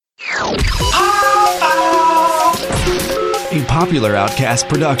A Popular Outcast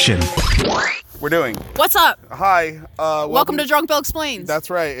production. We're doing. What's up? Hi. Welcome to Drunk Bill Explains. That's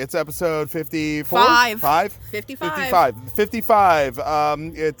right. It's episode 54? Five. 55.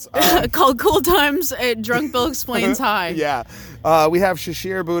 It's called Cool Times at Drunk Bill Explains Hi. Yeah. We have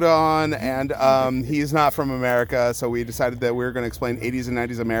Shashir Buddha on, and he's not from America, so we decided that we were going to explain 80s and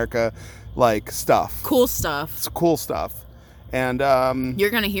 90s America, like, stuff. Cool stuff. It's cool stuff. And you're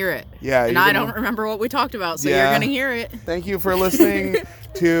going to hear it. Yeah. And I don't remember what we talked about, so you're going to hear it. Thank you for listening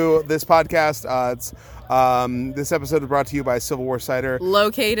to this podcast. This episode is brought to you by Civil War Cider.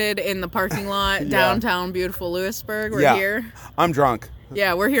 Located in the parking lot, downtown beautiful Lewisburg. We're here. I'm drunk.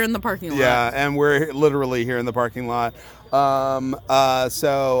 Yeah, we're here in the parking lot. Yeah, and we're literally here in the parking lot.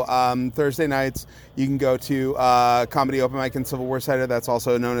 Thursday nights, you can go to Comedy Open Mic in Civil War Cider. That's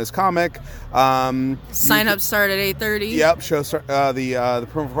also known as Comic. Sign up start at 8:30. Yep. Show start, the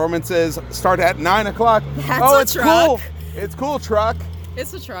performances start at 9 o'clock. That's a it's truck. Cool. It's cool, truck.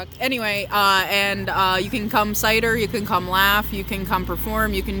 It's a truck. Anyway, you can come cider, you can come laugh, you can come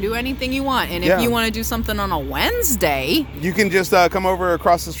perform, you can do anything you want. And if you want to do something on a Wednesday, you can just come over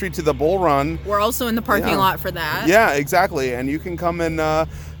across the street to the Bull Run. We're also in the parking lot for that. Yeah, exactly. And you can come and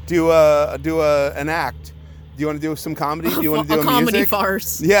do an act. Do you want to do some comedy? Do you want to do a comedy music?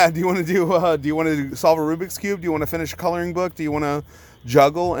 farce? Yeah. Do you want to solve a Rubik's Cube? Do you want to finish a coloring book? Do you want to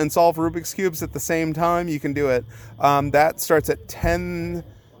juggle and solve Rubik's Cubes at the same time? You can do it. That starts at 10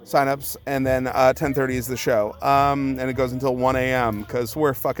 signups, and then 10:30 is the show. And it goes until 1 a.m. because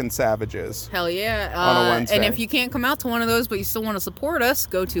we're fucking savages. Hell yeah. On a Wednesday. And if you can't come out to one of those, but you still want to support us,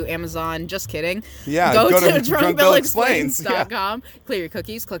 go to Amazon. Just kidding. Yeah. Go to drunkbillexplains.com. Yeah. Clear your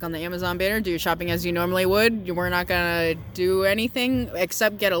cookies. Click on the Amazon banner. Do your shopping as you normally would. We're not going to do anything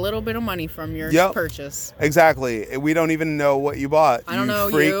except get a little bit of money from your purchase. Exactly. We don't even know what you bought. I don't know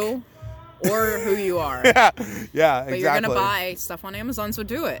freak. You. Or who you are. Yeah, but exactly. You're going to buy stuff on Amazon, so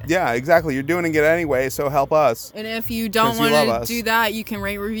do it. Yeah, exactly. You're doing it anyway, so help us. And if you don't want to do that, you can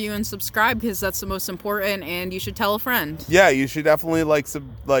rate, review, and subscribe, because that's the most important, and you should tell a friend. Yeah, you should definitely post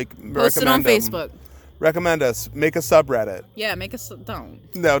recommend it on them. Facebook. Recommend us. Make a subreddit. Yeah, make us... Don't.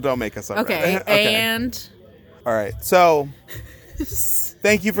 No, don't make a subreddit. Okay, and... All right, so...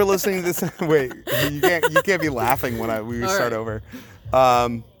 Thank you for listening to this. Wait, you can't be laughing when we start over.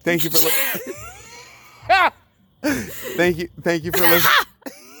 Thank you for thank you for listening.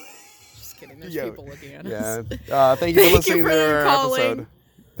 Just kidding. There's people looking at us. Yeah. Thank you for listening to our calling. episode.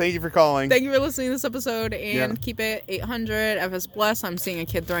 Thank you for calling. Thank you for listening to this episode, and keep it 800 FS Bless. I'm seeing a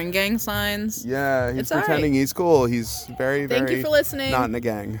kid throwing gang signs. Yeah, he's it's pretending he's cool. He's very, very Thank you for listening. Not in a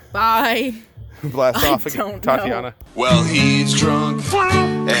gang. Bye. Blast off again, Tatiana. Well, he's drunk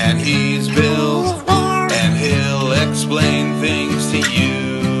and he's Bill, and he'll explain things to you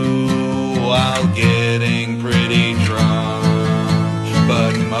while getting pretty drunk.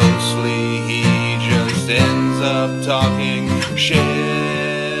 But mostly he just ends up talking shit.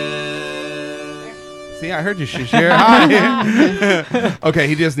 See, I heard you, Shashir. Hi. Okay,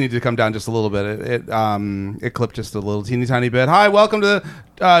 he just needed to come down just a little bit. It clipped just a little teeny tiny bit. Hi, welcome to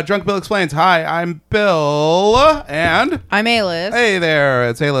Drunk Bill Explains. Hi, I'm Bill, and I'm Alis. Hey there,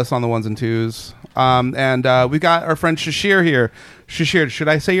 it's Alis on the ones and twos. And we got our friend Shashir here. Shashir, should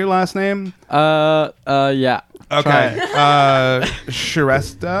I say your last name? Yeah. Okay.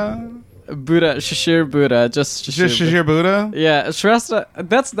 Shrestha? Buddha, Shashir Buddha, just Shashir. Just Shashir Buddha? Yeah, Shrestha.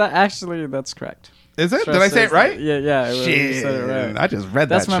 That's correct. Is it? Shrestha. Did I say it right? Yeah. Shit. You said it right. I just read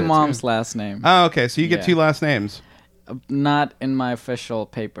That's that. That's my shit, mom's too. last name. Oh, okay. So you get two last names. Not in my official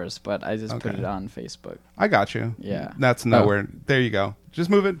papers, but I just put it on Facebook. I got you. Yeah. That's nowhere. There you go. Just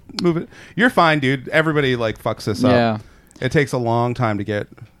move it. You're fine, dude. Everybody fucks this up. Yeah. It takes a long time to get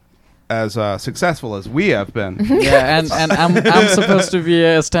as successful as we have been. Yeah, and I'm supposed to be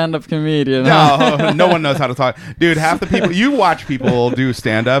a stand-up comedian. No one knows how to talk. Dude, half the people, you watch people do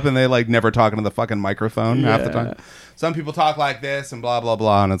stand-up and they never talk into the fucking microphone half the time. Some people talk like this and blah, blah,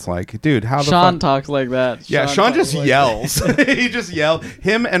 blah. And it's like, dude, how the Sean talks like that. Yeah, Sean just yells. He just yells.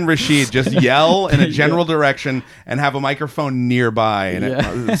 Him and Rashid just yell in a general direction and have a microphone nearby.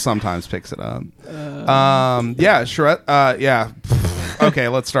 And it sometimes picks it up. Yeah. Okay,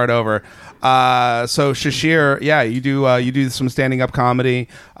 let's start over. So Shashir, you do some standing up comedy.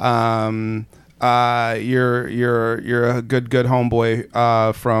 You're a good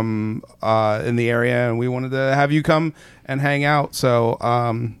homeboy from in the area, and we wanted to have you come and hang out. So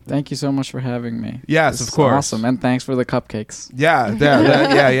thank you so much for having me. Yes, this of course. Awesome, and thanks for the cupcakes. Yeah.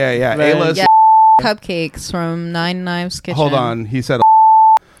 A-list. Yeah, cupcakes from Nine Knives Kitchen. Hold on, he said.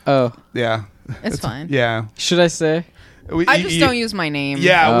 Oh, Yeah, it's fine. Yeah. Should I say? I just don't use my name.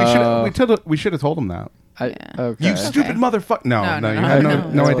 Yeah, we should have told him that. Okay. You stupid motherfucker! No, you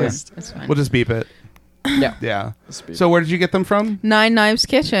have no idea. It's fine. We'll just beep it. Yeah. Yeah. So where did you get them from? Nine Knives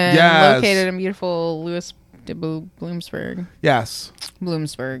Kitchen, Yes. located in beautiful Louis de Bloomsburg. Yes.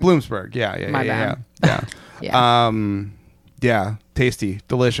 Bloomsburg. Yeah. My bad. Yeah. Yeah. Tasty,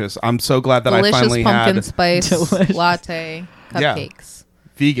 delicious. I'm so glad that Delicious I finally pumpkin had spice Delicious. latte cupcakes.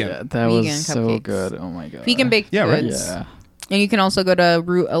 vegan. Yeah, that Vegan was so cupcakes. good. Oh my god. Vegan baked Yeah, right? goods. Yeah. And you can also go to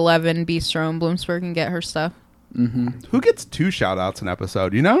Route 11 Bistro in Bloomsburg and get her stuff. Who gets 2 shout outs an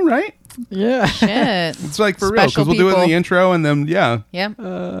episode? You know, right? Yeah. Shit. It's like for real, Special because we'll do it in people. the intro and then, yeah. Yep.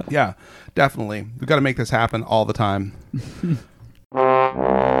 Yeah, definitely. We've got to make this happen all the time.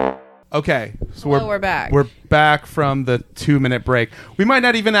 Okay, so We're back. We're back from the 2-minute break. We might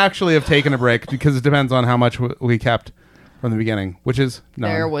not even actually have taken a break because it depends on how much we kept from the beginning, which is none.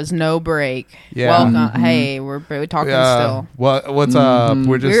 There was no break. Yeah. Welcome. Hey, we're talking still. What's up?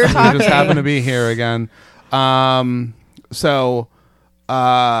 We're just We were we just talking. happen to be here again. So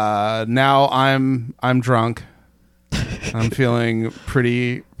now I'm drunk. I'm feeling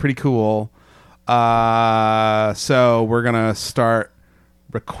pretty cool. So we're gonna start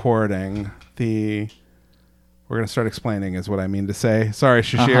recording we're gonna start explaining is what I mean to say. Sorry,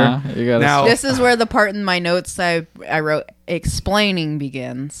 Shashir. You gotta Now This is where the part in my notes I wrote explaining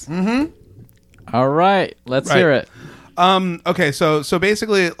begins. All right. Let's Right. hear it. Okay, so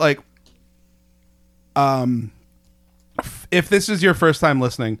basically, like, if this is your first time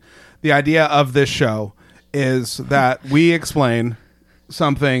listening, the idea of this show is that we explain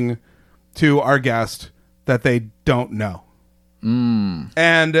something to our guest that they don't know.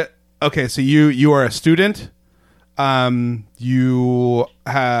 And okay, so you are a student. You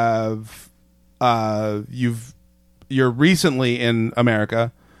have you're recently in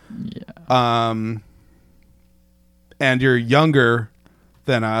America. Yeah. And you're younger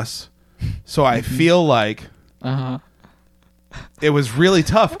than us, so I feel like it was really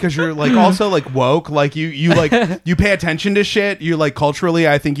tough because you're like also like woke, like you like you pay attention to shit. You like culturally,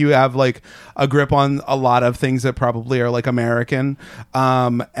 I think you have like a grip on a lot of things that probably are like American,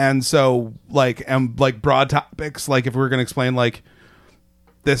 and so like broad topics, like if we were gonna explain like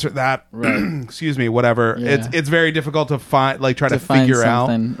this or that, Right. excuse me, whatever. Yeah. It's very difficult to find like try to find figure out.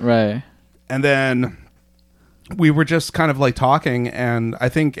 something. Right. And then we were just kind of like talking, and I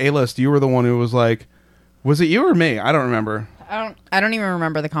think A-List, you were the one who was like, was it you or me? I don't remember. I don't even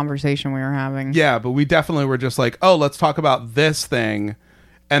remember the conversation we were having. Yeah, but we definitely were just like, oh, let's talk about this thing.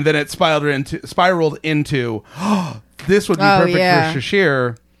 And then it spiraled into this would be perfect for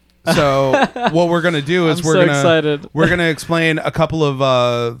Shashir. So what we're going to do is excited. we're going to explain a couple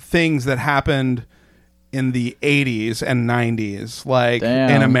of things that happened in the 80s and 90s, like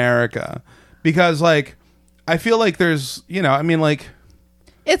in America. Because like I feel like there's, you know, I mean like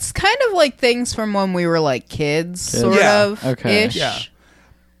It's kind of like things from when we were like kids, sort Yeah. of Okay. ish. Yeah.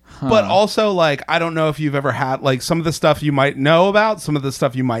 But also, like, I don't know if you've ever had, like, some of the stuff you might know about, some of the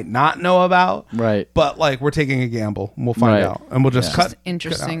stuff you might not know about. Right. But, like, we're taking a gamble, and we'll find out. And we'll just cut. Just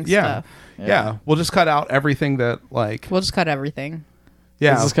interesting cut out. stuff. Yeah. We'll just cut out everything that, like. We'll just cut everything.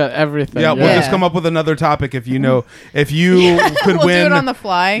 Yeah. Let's just cut everything. Yeah, we'll just come up with another topic if you know. If you could We'll win. do it on the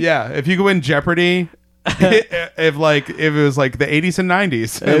fly. Yeah. If you could win Jeopardy. if it was like the 80s and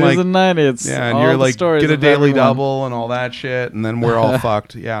 90s. It And, was like, the 90s. yeah, and All you're the like, stories get a of daily everyone. double and all that shit, and then we're all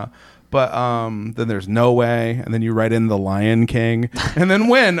fucked. Yeah. But then there's No Way, and then you write in The Lion King, and then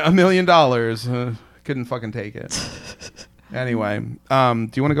win $1 million. Couldn't fucking take it. Anyway, do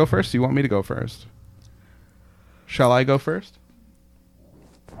you want to go first? Do you want me to go first? Shall I go first?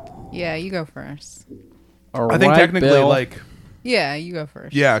 Yeah, you go first. All I think right, technically, Bill. Yeah, you go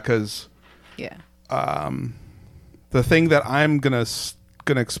first. yeah, because Yeah. the thing that I'm gonna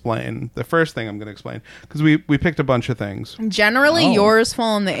explain, the first thing I'm gonna explain, because we picked a bunch of things. Generally, Oh. yours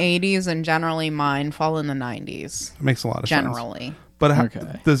fall in the 80s, and generally mine fall in the 90s. It makes a lot of sense. Generally. But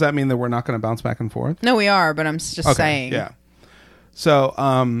Okay. does that mean that we're not going to bounce back and forth? No, we are, but I'm just saying. Yeah. So,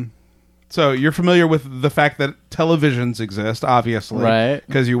 so you're familiar with the fact that televisions exist, obviously, Right.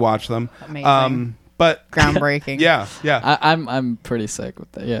 Because you watch them. Amazing. But Groundbreaking. yeah, I'm pretty sick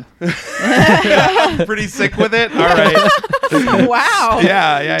with that. Yeah. pretty sick with it. All right. Wow.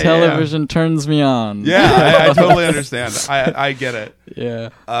 Yeah. Television turns me on. Yeah, I totally understand. I get it. Yeah.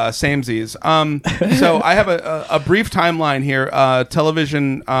 Samesies. So I have a brief timeline here.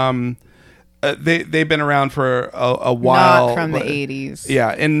 Television. They've been around for a while. Not from the but- 80s.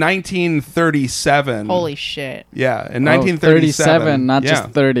 Yeah, in 1937. Holy shit. Yeah, in 37, 1937. not yeah. just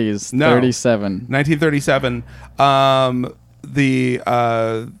 30s. No. 37. 1937.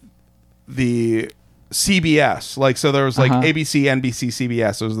 The CBS. Like, so there was like ABC, NBC,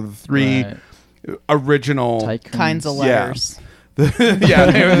 CBS. Those are the three original kinds of letters.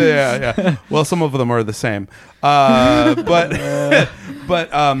 Yeah. Well, some of them are the same, but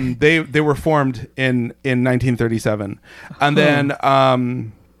they were formed in 1937, and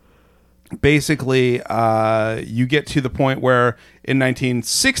then basically you get to the point where in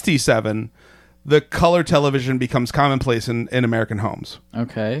 1967 the color television becomes commonplace in American homes.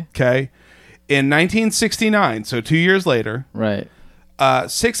 Okay. In 1969, so 2 years later,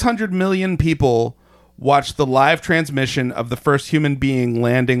 600 million people watched the live transmission of the first human being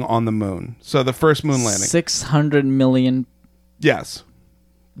landing on the moon. So the first moon landing. 600 million. Yes.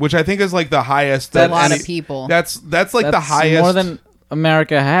 Which I think is like the highest. That's a lot of people. That's the highest. More than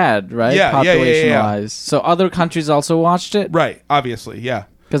America had, right? Yeah, population-wise. So other countries also watched it? Right, obviously, yeah.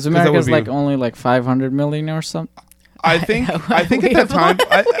 Because America's like only like 500 million or something. I think at that time,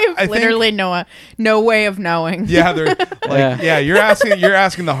 I literally no way of knowing. Yeah, they're like, you're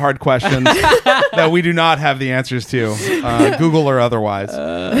asking the hard questions that we do not have the answers to, Google or otherwise.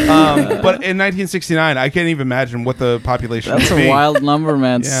 But in 1969, I can't even imagine what the population. That's would a be. wild number,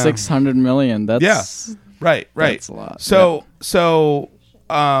 man. 600 million. That's right. That's a lot. So,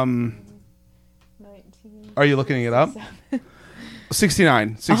 are you looking it up?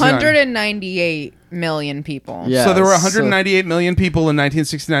 69. 198 million people. Yeah. So there were 198 million people in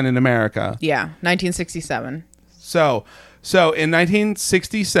 1969 in America. Yeah, 1967. So in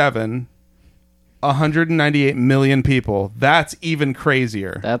 1967, 198 million people. That's even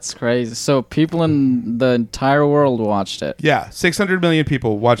crazier. That's crazy. So people in the entire world watched it. Yeah, 600 million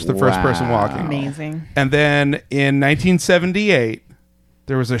people watched the first person walking. Amazing. And then in 1978,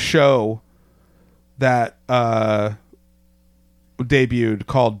 there was a show that debuted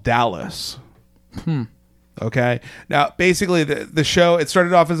called Dallas. Okay. Now, basically, the show, it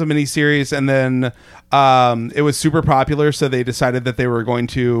started off as a miniseries, and then it was super popular, so they decided that they were going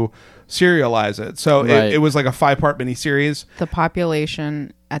to serialize it. So it was like a 5-part miniseries. The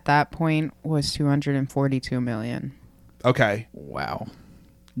population at that point was 242 million. Okay. Wow.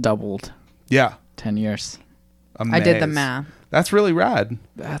 Doubled. Yeah. 10 years. Amazing. I did the math. That's really rad.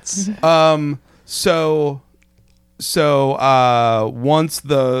 That's So once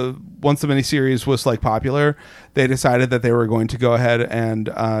the miniseries was like popular, they decided that they were going to go ahead and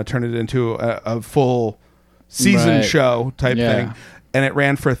turn it into a full season show type thing, and it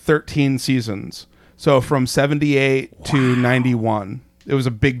ran for 13 seasons. So from 78 to 91, it was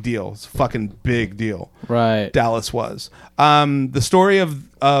a big deal. It's a fucking big deal. Right. Dallas was. The story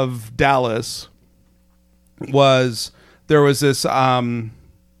of Dallas was there was this.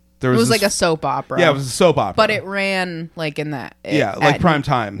 It was like a soap opera. Yeah, it was a soap opera. But it ran like in that. Like prime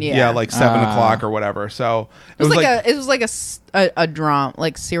time. Yeah, like 7 o'clock or whatever. So it was like a drama,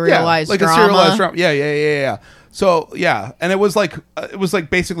 like serialized drama. A serialized drama. Yeah. So and it was like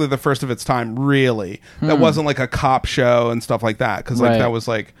basically the first of its time. Really, that wasn't like a cop show and stuff like that, because like that was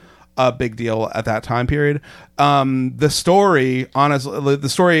like a big deal at that time period. The story,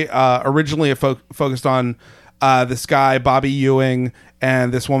 honestly, originally focused on this guy Bobby Ewing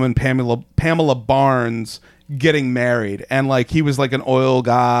and this woman Pamela Barnes getting married, and like he was like an oil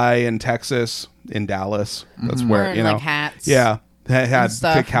guy in Texas, in Dallas. That's where wearing like hats. Yeah, had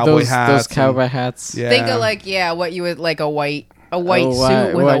cowboy hats. Those cowboy hats. Yeah. Think of like what you would like a white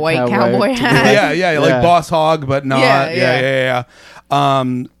suit with a white cowboy hat. Yeah, like Boss Hogg, but not. Yeah.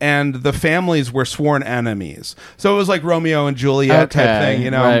 And the families were sworn enemies, so it was like Romeo and Juliet type thing, you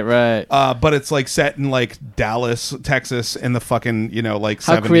know. Right. But it's like set in like Dallas, Texas, in the fucking like 70s.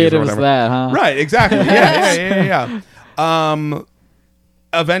 How creative or whatever. is that, huh? Right, exactly. Yeah.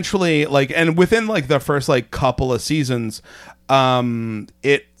 Eventually, like, and within like the first like couple of seasons, the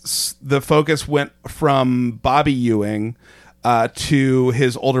focus went from Bobby Ewing to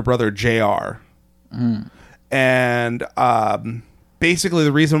his older brother JR, and basically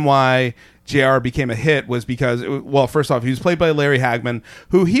the reason why JR became a hit was because, first off, he was played by Larry Hagman,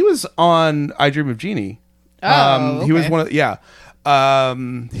 who he was on I Dream of Jeannie. Okay. He was one of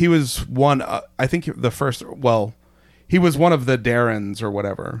he was one. I think he was one of the Darrens or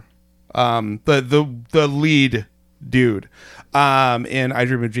whatever. The lead dude in I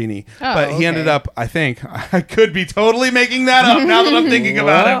Dream of Jeannie. But he ended up, I think, I could be totally making that up now that I'm thinking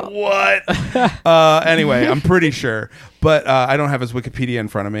about it. What? Anyway, I'm pretty sure. But I don't have his Wikipedia in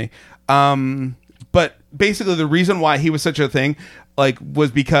front of me. But basically the reason why he was such a thing was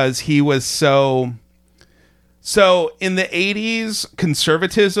because he was so in the 80s,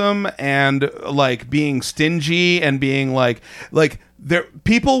 conservatism and like being stingy and being like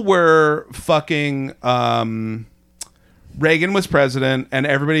people were fucking Reagan was president, and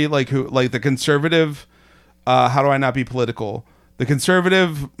everybody the conservative. How do I not be political? The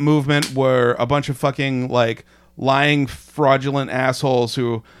conservative movement were a bunch of fucking like lying, fraudulent assholes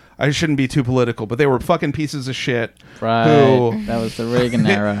who. I shouldn't be too political, but they were fucking pieces of shit. Right. That was the Reagan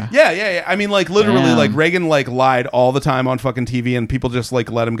era. Yeah. I mean, like, literally, Damn. like, Reagan, like, lied all the time on fucking TV, and people just,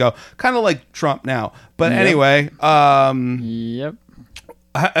 like, let him go. Kind of like Trump now. But anyway, Yep.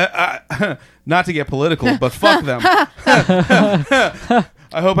 not to get political, but fuck them. I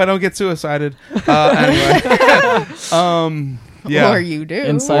hope I don't get suicided. Anyway. Yeah. Or you do.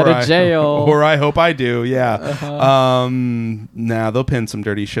 Inside a jail. Or I hope I do, yeah. Nah, they'll pin some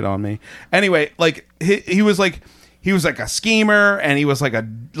dirty shit on me. Anyway, like he was like a schemer, and he was like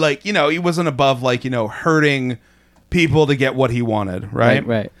he wasn't above like, hurting people to get what he wanted, right?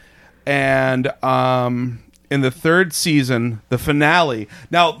 Right. And in the third season, the finale.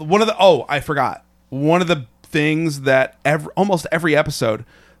 Now, I forgot. One of the things that almost every episode,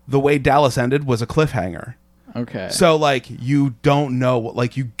 the way Dallas ended was a cliffhanger. Okay. So, like, you don't know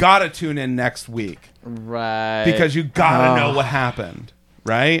like, you gotta tune in next week. Right. Because you gotta know what happened,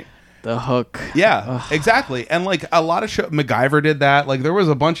 right? The hook. Yeah, exactly. And, like, a lot of MacGyver did that. Like, there was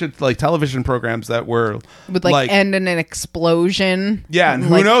a bunch of, like, television programs that were... Would, like end in an explosion. Yeah, and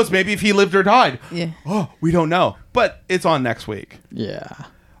who knows? Maybe if he lived or died. Yeah. Oh, we don't know. But it's on next week. Yeah.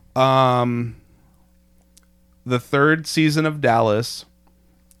 The third season of Dallas...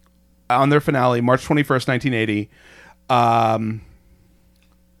 on their finale, March 21st, 1980,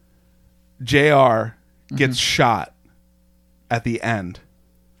 JR gets shot at the end.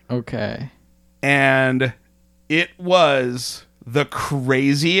 Okay. And it was the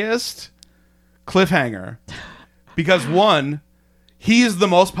craziest cliffhanger. Because one, he's the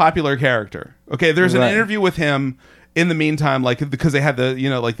most popular character. Okay, there's an interview with him in the meantime, like, because they had the,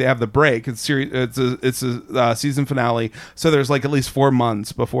 they have the break. It's a season finale, so there's like at least 4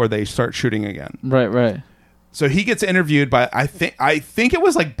 months before they start shooting again. Right. So he gets interviewed by I think it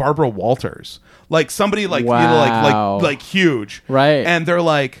was like Barbara Walters, like somebody like like huge, right? And they're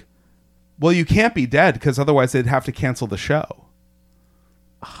like, "Well, you can't be dead because otherwise they'd have to cancel the show."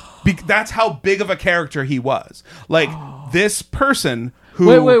 That's how big of a character he was. Like this person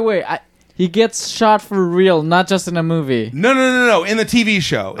who wait. He gets shot for real, not just in a movie. No. In the TV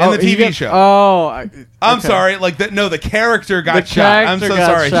show. Show. Oh, I'm sorry. Like the character got shot. I'm so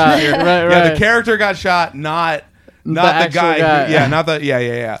sorry. Right. Yeah, the character got shot, not the guy. Yeah, not the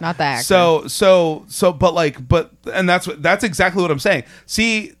Not the actor. But that's exactly what I'm saying.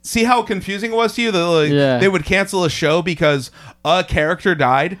 See how confusing it was to you that they would cancel a show because a character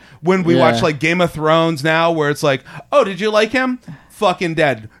died when we watch like Game of Thrones now, where it's like, oh, did you like him? Fucking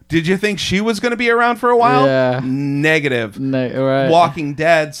dead. Did you think she was going to be around for a while? Yeah. Negative. Right. Walking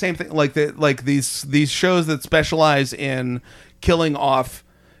Dead, same thing. Like these shows that specialize in killing off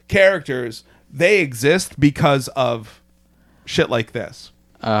characters, they exist because of shit like this.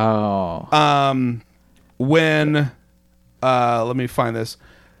 Oh. When let me find this.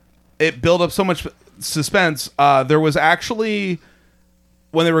 It built up so much suspense. There was actually,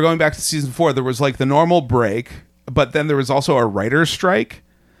 when they were going back to season 4, there was like the normal break. But then there was also a writer's strike.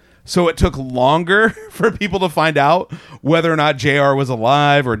 So it took longer for people to find out whether or not JR was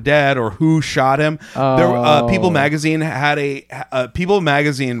alive or dead or who shot him. People Magazine had People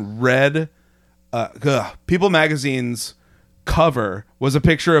Magazine read... People Magazine's cover was a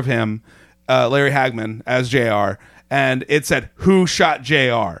picture of him, Larry Hagman, as JR. And it said, "Who shot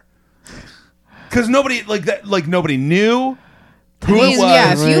JR?" Because nobody knew... who it was.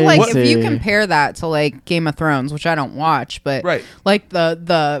 Yeah, if you compare that to like Game of Thrones, which I don't watch, but like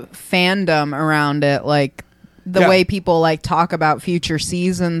the fandom around it, like the way people like talk about future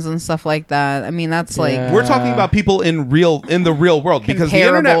seasons and stuff like that. I mean, that's like we're talking about people in the real world, because the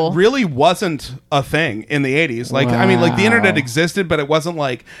internet really wasn't a thing in the 80s. Like I mean, like the internet existed, but it wasn't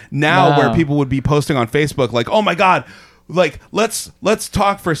like now where people would be posting on Facebook like, "Oh my God, like let's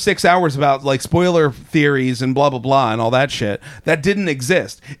talk for 6 hours about like spoiler theories and blah blah blah and all that shit." That didn't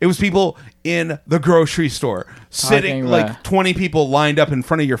exist. It was people in the grocery store sitting, like 20 people lined up in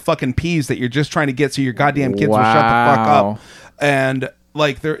front of your fucking peas that you're just trying to get so your goddamn kids will shut the fuck up. And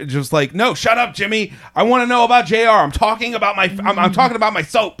like they're just like, "No, shut up, Jimmy. I want to know about JR. I'm talking about my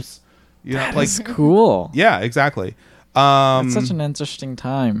soaps." You know, that's cool. Yeah, exactly. It's such an interesting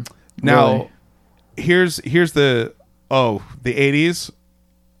time. Now, here's the 80s,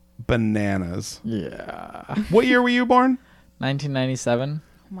 bananas. Yeah. What year were you born? 1997. Oh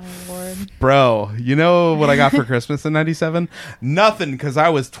my lord. Bro, you know what I got for Christmas in 97? Nothing, because I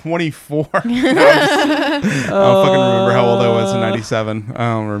was 24. I don't fucking remember how old I was in 97.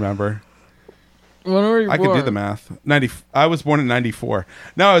 I don't remember. When were you born? I could do the math. 90. I was born in 94.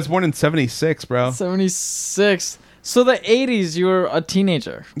 No, I was born in 76, bro. 76. So the 80s, you were a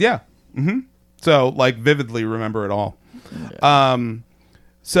teenager. Yeah. Mm-hmm. So like vividly remember it all. Yeah.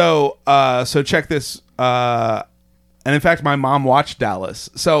 So check this. And in fact, my mom watched Dallas.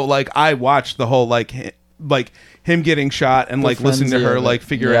 So like I watched the whole like him getting shot and like listening to her like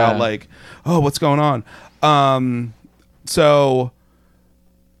figure out like, oh, what's going on.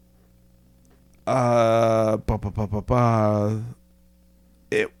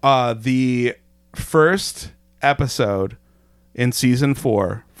 The first episode in season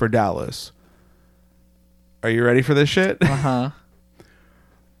 4 for Dallas. Are you ready for this shit? Uh-huh.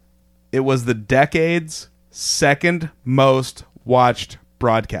 It was the decade's second most watched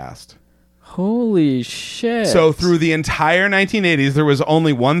broadcast. Holy shit. So through the entire 1980s, there was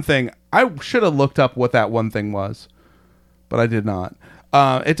only one thing. I should have looked up what that one thing was, but I did not.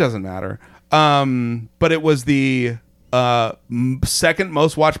 It doesn't matter. But it was the second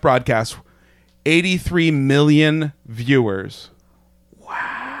most watched broadcast, 83 million viewers.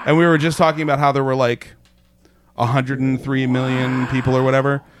 Wow. And we were just talking about how there were like 103 million people or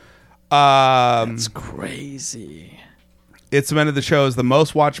whatever. That's crazy. It cemented the show as the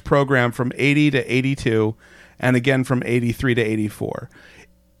most watched program from 80 to 82 and again from 83 to 84.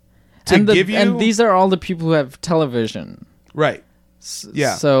 And these are all the people who have television. Right.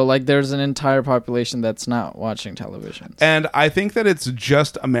 Yeah. So like there's an entire population that's not watching television. And I think that it's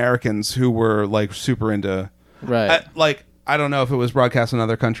just Americans who were like super into right. I don't know if it was broadcast in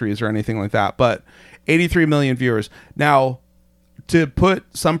other countries or anything like that, but 83 million viewers. Now, to put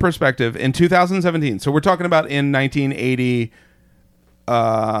some perspective, in 2017, so we're talking about in 1980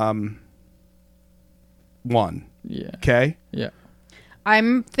 one. Yeah. Okay? Yeah.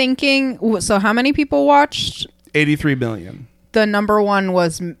 I'm thinking, so how many people watched? 83 million. The number one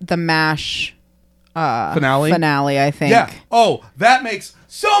was the MASH finale, I think. Yeah. Oh, that makes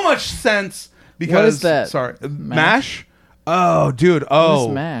so much sense because what is that? Sorry. MASH? Oh, dude. Oh. What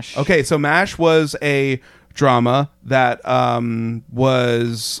is MASH? Okay, so MASH was a drama that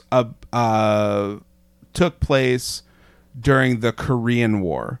took place during the Korean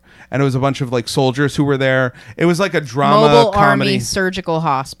War, and it was a bunch of like soldiers who were there. It was like a drama Mobile comedy Army Surgical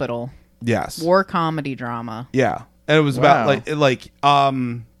Hospital. Yes. War comedy drama. Yeah. And it was about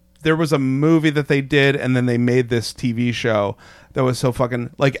there was a movie that they did, and then they made this TV show that was so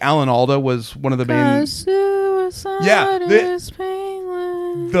fucking like Alan Alda was one of the main.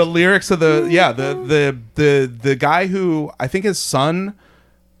 The lyrics of the guy who I think his son,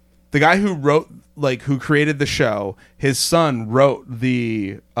 the guy who wrote who created the show, his son wrote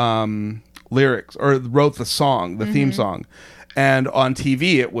the lyrics or wrote the song, the theme song, and on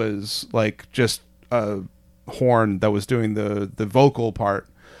TV it was like just a horn that was doing the vocal part,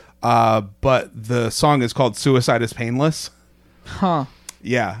 but the song is called "Suicide is Painless." Huh.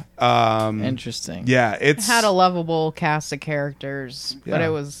 Yeah. Interesting. Yeah, It had a lovable cast of characters, but it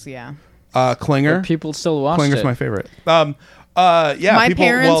was Klinger. But people still watched Klinger's it. my favorite. Yeah. My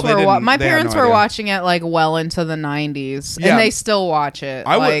parents my parents were watching it like well into the 90s, and they still watch it.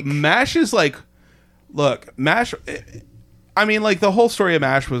 MASH is like, look, MASH. I mean, like the whole story of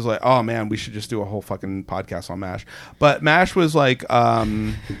MASH was like, oh man, we should just do a whole fucking podcast on MASH. But MASH was like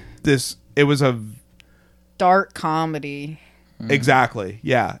this. It was a dark comedy. Exactly.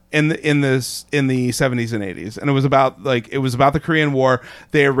 Yeah. In the 70s and 80s. And it was about the Korean War.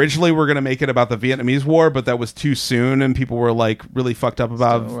 They originally were going to make it about the Vietnamese War, but that was too soon and people were like really fucked up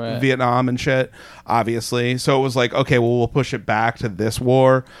about Vietnam and shit, obviously. So it was like, okay, well, we'll push it back to this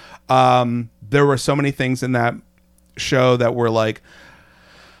war. There were so many things in that show that were like,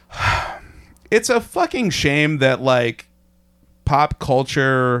 it's a fucking shame that like pop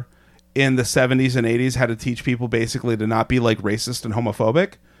culture in the 70s and 80s had to teach people basically to not be like racist and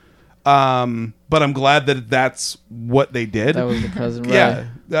homophobic. But I'm glad that that's what they did. That was the cousin, right?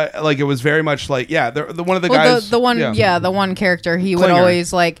 Yeah. Like it was very much like, the one of the guys. The one character, he Klinger. would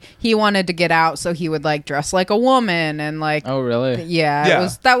always like, he wanted to get out, so he would like dress like a woman and like. Oh, really? Yeah.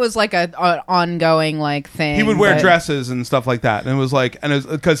 That was like a ongoing like thing. He would wear dresses and stuff like that. And it was like, and it was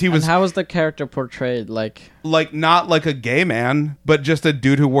because he was. And how was the character portrayed? Like not like a gay man, but just a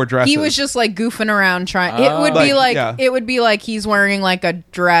dude who wore dresses. He was just like goofing around trying. It would be like he's wearing like a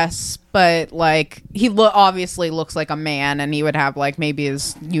dress, but like he obviously looks like a man, and he would have like maybe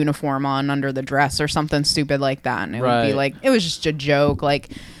his uniform on under the dress or something stupid like that, and it would be like, it was just a joke. Like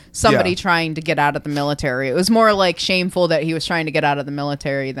somebody trying to get out of the military. It was more like shameful that he was trying to get out of the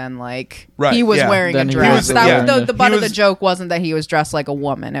military than like he was wearing a dress. The butt of the joke wasn't that he was dressed like a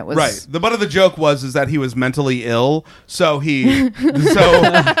woman. It was the butt of the joke is that he was mentally ill. So he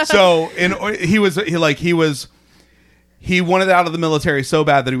wanted out of the military so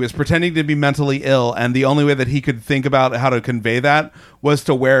bad that he was pretending to be mentally ill, and the only way that he could think about how to convey that was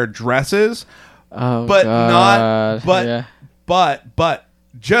to wear dresses. But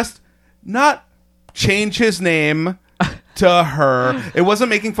just not change his name to her. It wasn't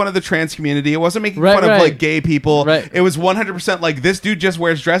making fun of the trans community. It wasn't making fun of like gay people. It was 100% like, this dude just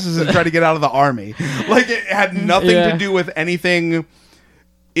wears dresses and trying to get out of the army. Like, it had nothing to do with anything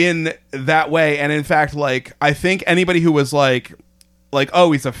in that way. And in fact, like, I think anybody who was like,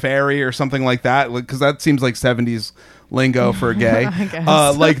 oh, he's a fairy or something like that, because that seems like 70s lingo for gay.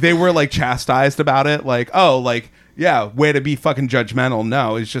 Like, they were like chastised about it. Like, oh, like, yeah, way to be fucking judgmental.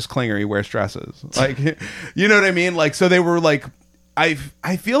 No, it's just Klinger. He wears dresses. Like, you know what I mean? Like, so they were like, I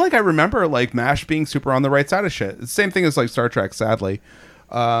feel like I remember like MASH being super on the right side of shit. It's the same thing as like Star Trek, sadly.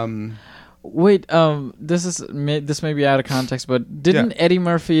 Wait, this may be out of context, but didn't Eddie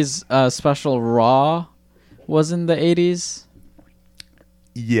Murphy's special Raw was in the 80s?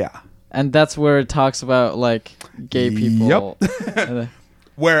 Yeah. And that's where it talks about like gay people. Yep.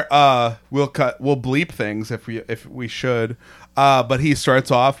 Where we'll bleep things if we should. But he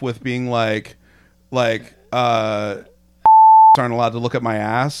starts off with being like aren't allowed to look at my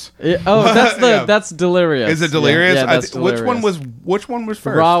ass. That's Delirious. Is it Delirious? Yeah, that's Delirious. Which one was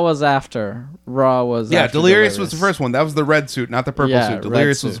first? Raw was after. Delirious was the first one. That was the red suit, not the purple suit.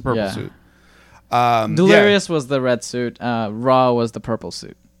 Delirious was the purple suit. Delirious was the red suit. Raw was the purple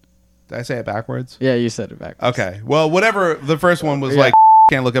suit. Did I say it backwards? Yeah, you said it backwards. Okay. Well, whatever. The first one was like,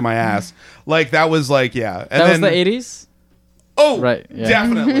 can't look at my ass. Like, that was like, yeah. And that was the 80s? Oh, right. Yeah.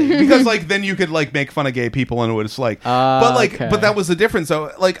 Definitely. Because like then you could like make fun of gay people and it was like, but that was the difference.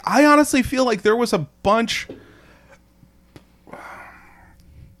 So like, I honestly feel like there was a bunch.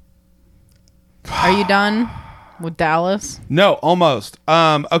 Are you done with Dallas? No, almost.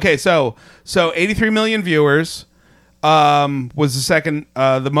 Okay, so 83 million viewers. Was the second.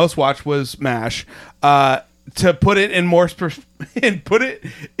 The most watched was MASH. To put it in more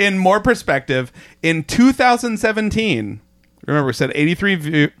perspective, in 2017, remember we said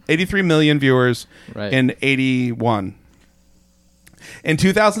 83 million viewers in 81. In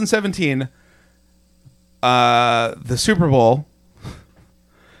 2017, the Super Bowl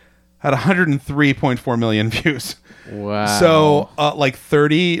had 103.4 million views. Wow. So like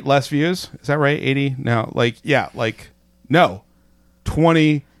 30 less views. Is that right? 80? No. No.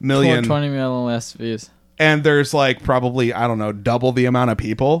 20 million. 20 million less views. And there's like probably, I don't know, double the amount of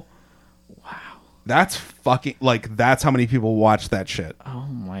people. Wow. That's fucking, like, that's how many people watch that shit. Oh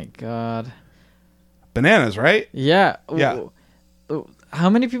my God. Bananas, right? Yeah. Yeah.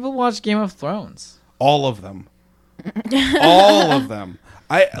 How many people watch Game of Thrones? All of them. All of them.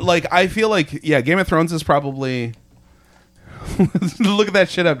 I feel like, yeah, Game of Thrones is probably... Look at that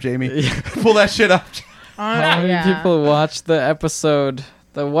shit up, Jamie. Pull that shit up. How many people watch the episode?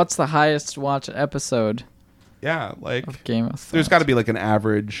 What's the highest watched episode? Yeah, like of Game of Thrones. There's got to be like an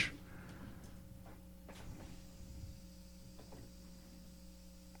average.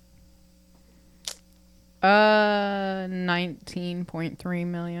 $19.3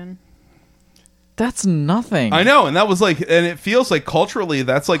 million. That's nothing. I know, and that was like, and it feels like culturally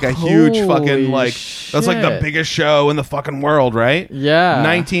that's like a huge fucking like shit. That's like the biggest show in the fucking world, right? Yeah.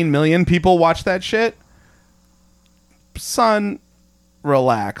 19 million people watch that shit. Son,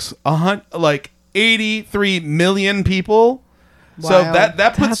 relax. Like 83 million people. Wow. So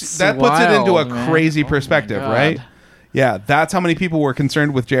that puts it into a crazy perspective, right? Yeah, that's how many people were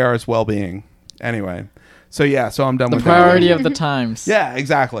concerned with JR's well-being. Anyway, so yeah, so I'm done with the priority of the times. Yeah,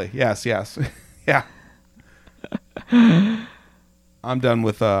 exactly. Yes. Yeah. I'm done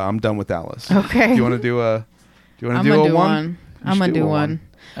with Dallas. Okay. Do you want to do a one? I'm gonna do one.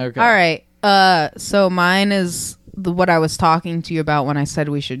 Okay. All right. So mine is what I was talking to you about when I said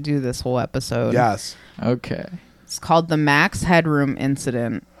we should do this whole episode. Yes. Okay. It's called the Max Headroom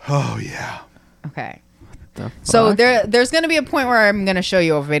Incident. Oh yeah. Okay. So there's going to be a point where I'm going to show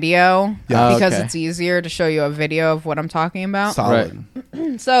you a video because it's easier to show you a video of what I'm talking about. Solid.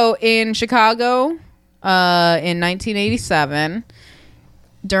 Right. So in Chicago, in 1987,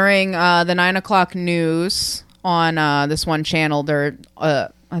 during the 9:00 news on this one channel, I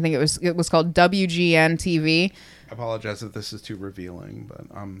think it was called WGN TV. I apologize if this is too revealing, but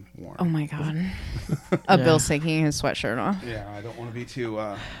I'm warned. Oh my God. Bill sinking his sweatshirt off. Yeah, I don't want to be too...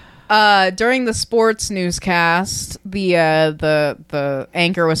 during the sports newscast, the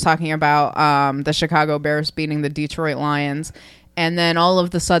anchor was talking about the Chicago Bears beating the Detroit Lions, and then all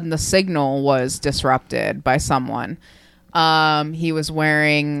of a sudden the signal was disrupted by someone. He was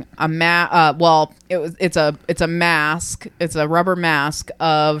wearing a it's a mask. It's a rubber mask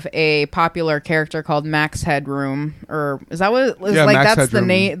of a popular character called Max Headroom, or is that what? Yeah, like Max that's Headroom. the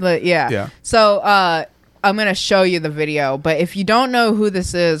name. Yeah. So I'm gonna show you the video, but if you don't know who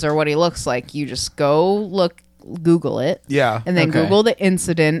this is or what he looks like, you just Google it. Yeah. And then Google the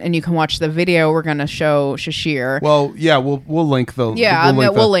incident, and you can watch the video we're going to show Shashir. Well, yeah, we'll link the... Yeah,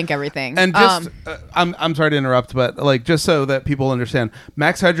 we'll link everything. And just... I'm sorry to interrupt, but like just so that people understand,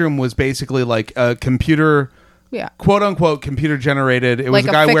 Max Headroom was basically like a computer... Yeah. Quote-unquote computer-generated. It was like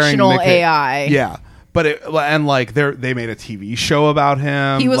a guy wearing... fictional AI. Yeah. But they made a TV show about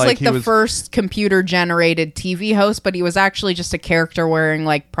him. He was the first computer-generated TV host, but he was actually just a character wearing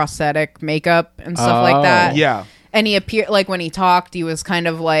like prosthetic makeup and stuff like that. Yeah. And he appeared like when he talked, he was kind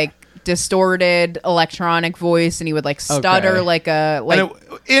of like distorted electronic voice, and he would like stutter like a like.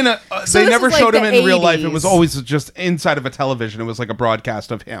 They never showed him in real life. It was always just inside of a television. It was like a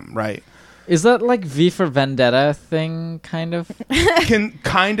broadcast of him, right? Is that like V for Vendetta thing, kind of?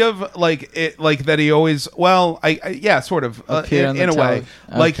 Kind of like it, like that. He always, yeah, sort of in a way.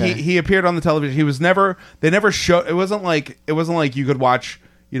 Okay. Like he appeared on the television. He was never. They never showed. It wasn't like you could watch.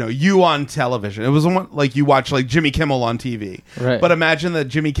 You on television. It wasn't like you watch like Jimmy Kimmel on TV. Right. But imagine that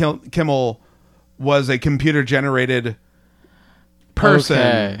Jimmy Kimmel was a computer generated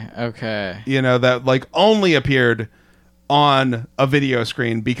person. Okay. That like only appeared on a video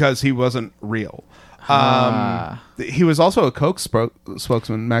screen because he wasn't real. He was also a Coke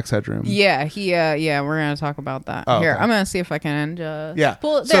spokesman, Max Headroom. Yeah, we're gonna talk about that. Here, I'm gonna see if I can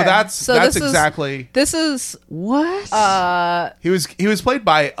pull it there. So that's exactly this is what he was played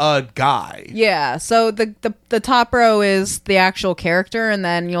by a guy. Yeah, so the top row is the actual character, and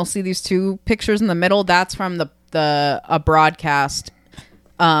then you'll see these two pictures in the middle. That's from a broadcast.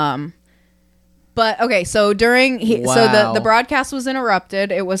 But okay, so the broadcast was interrupted.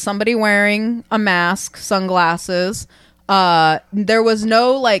 It was somebody wearing a mask, sunglasses. There was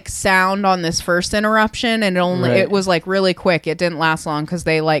no like sound on this first interruption, and it was like really quick. It didn't last long because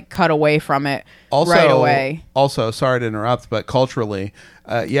they like cut away from it right away. Also, sorry to interrupt, but culturally,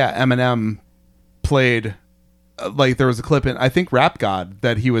 Eminem played. Like there was a clip in I think Rap God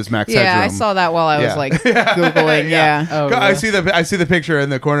that he was Max Headroom. Yeah, I saw that while I was like Googling. Yeah. Oh, really? I see the picture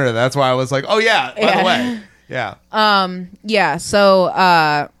in the corner. That's why I was like, oh yeah. By the way, yeah.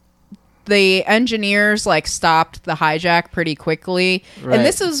 So the engineers like stopped the hijack pretty quickly, and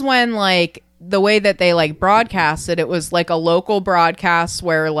this is when like the way that they like broadcasted it was like a local broadcast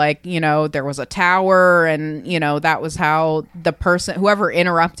where like there was a tower, and that was how the person whoever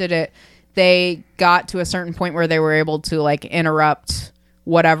interrupted it. They got to a certain point where they were able to like interrupt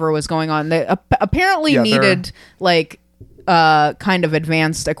whatever was going on. They apparently needed like kind of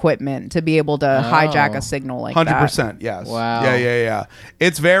advanced equipment to be able to hijack a signal like 100%, that. 100%, yes. Wow. Yeah.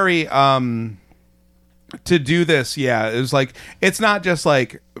 It's very to do this. Yeah, it was like it's not just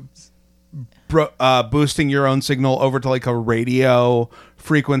like boosting your own signal over to like a radio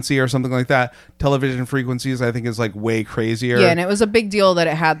frequency or something like that. Television frequencies I think is like way crazier. Yeah, and it was a big deal that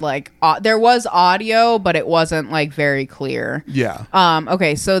it had like there was audio, but it wasn't like very clear. Yeah.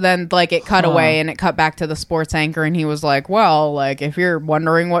 Okay, so then like it cut away, and it cut back to the sports anchor, and he was like, well, like if you're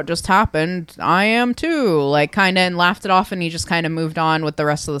wondering what just happened, I am too, like kind of, and laughed it off, and he just kind of moved on with the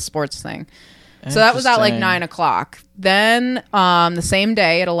rest of the sports thing. So that was at like 9:00. Then the same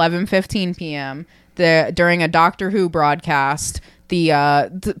day at 11:15 p.m. during a Doctor Who broadcast,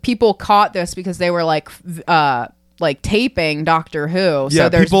 the people caught this because they were like taping Doctor Who. Yeah, so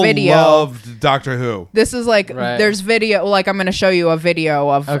there's people video. Loved Doctor Who. This is like there's video. Like I'm going to show you a video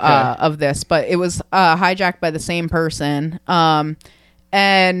of this, but it was hijacked by the same person.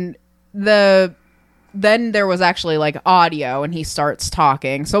 And then there was actually like audio, and he starts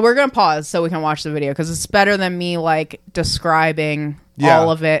talking. So we're going to pause so we can watch the video because it's better than me like describing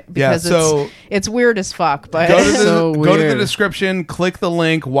all of it because it's weird as fuck. But go to the description, click the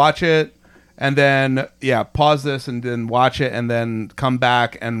link, watch it, and then pause this and then watch it, and then come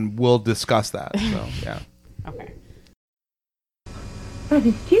back and we'll discuss that. So Okay. That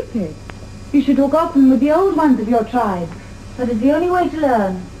is stupid. You should talk often with the old ones of your tribe. That is the only way to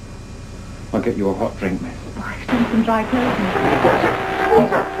learn. I'll get you a hot drink, miss. I've done some dry clothing.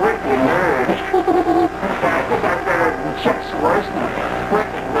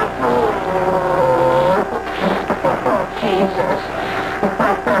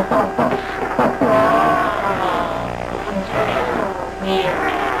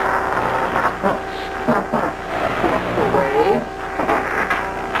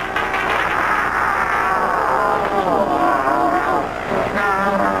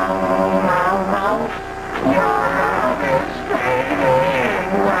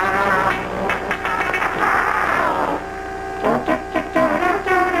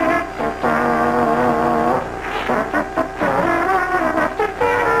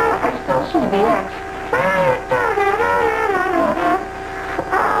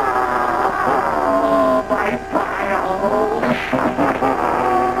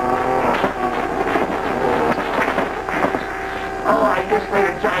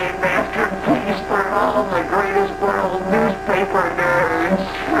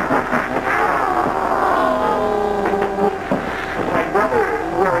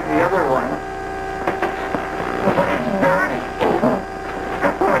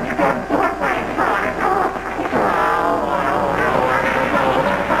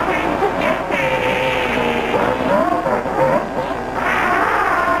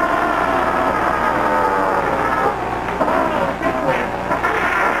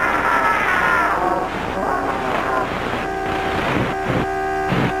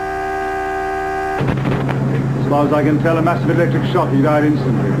 far as I can tell, a massive electric shock. He died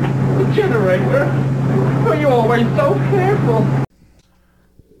instantly. The generator? Well, you're always so careful.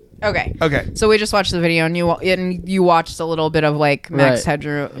 Okay. So we just watched the video, and you watched a little bit of like Max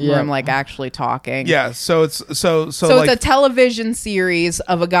Headroom like actually talking. Yeah. So it's so it's a television series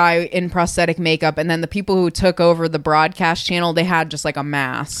of a guy in prosthetic makeup, and then the people who took over the broadcast channel, they had just like a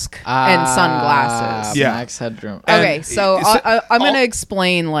mask and sunglasses. Yeah. Max Headroom. Okay. So I'm gonna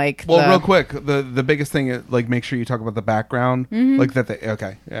explain like. Well, real quick, the biggest thing is like make sure you talk about the background, like that.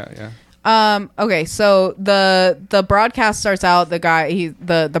 Yeah. Okay, so the broadcast starts out, the guy,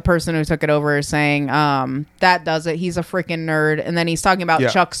 the person who took it over is saying, that does it. He's a freaking nerd. And then he's talking about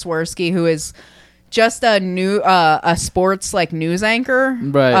Chuck Swirsky, who is just a sports like news anchor.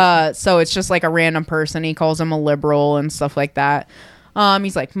 Right. So it's just like a random person. He calls him a liberal and stuff like that.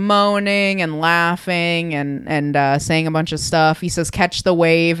 He's like moaning and laughing and saying a bunch of stuff. He says, catch the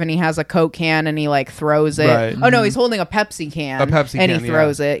wave, and he has a Coke can and he like throws it. Right. Oh no, he's holding a Pepsi can. And he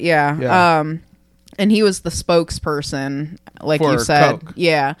throws it. Yeah. And he was the spokesperson, like for you said. Coke.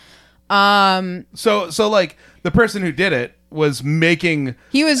 Yeah. So like the person who did it was making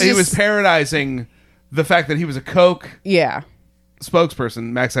he was parodizing the fact that he was a Coke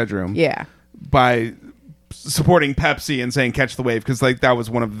spokesperson, Max Headroom. Yeah. By supporting Pepsi and saying catch the wave, because like that was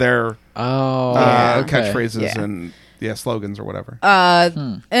one of their catchphrases and slogans or whatever.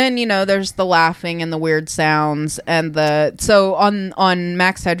 And you know, there's the laughing and the weird sounds and so on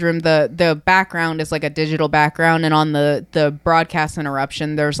Max Headroom the background is like a digital background, and on the broadcast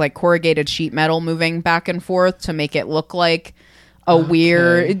interruption there's like corrugated sheet metal moving back and forth to make it look like a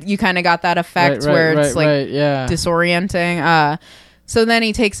weird, you kind of got that effect where it's disorienting. So then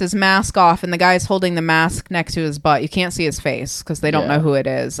he takes his mask off, and the guy's holding the mask next to his butt. You can't see his face because they don't know who it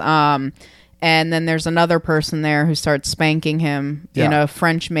is. And then there's another person there who starts spanking him in a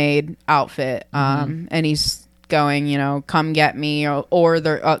French-made outfit. And he's going, you know, come get me, or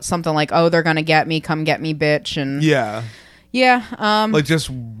they're something like, oh, they're gonna get me, come get me, bitch. And like just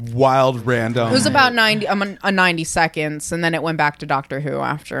wild random. It was about 90 seconds, and then it went back to Doctor Who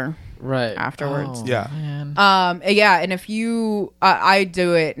afterwards. And if you I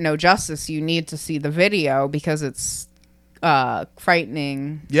do it no justice, you need to see the video because it's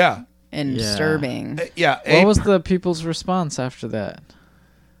frightening and disturbing. What was the people's response after that?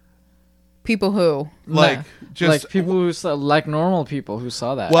 People who people who saw, like normal people who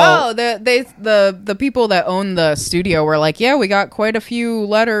saw that. Well, the people that own the studio were like, yeah, we got quite a few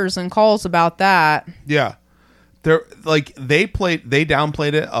letters and calls about that. Yeah. They're like they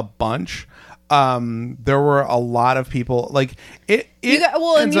downplayed it a bunch. There were a lot of people like it.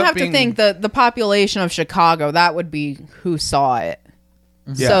 And you have to think the population of Chicago, that would be who saw it.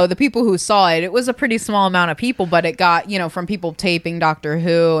 Yeah. So the people who saw it, it was a pretty small amount of people, but it got, you know, from people taping Doctor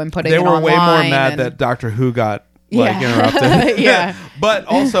Who and putting it online. They were way more mad that Doctor Who got interrupted. But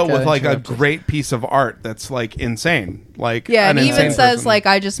also with like a great piece of art that's like insane. Like and he even says like,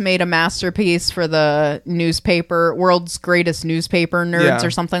 I just made a masterpiece for the newspaper, world's greatest newspaper nerds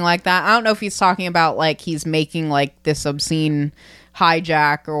or something like that. I don't know if he's talking about like he's making like this obscene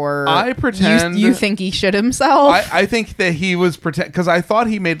hijack, or I pretend you think he shit himself. I think that he was because I thought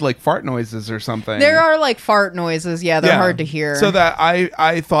he made like fart noises or something. There are like fart noises, they're hard to hear. So that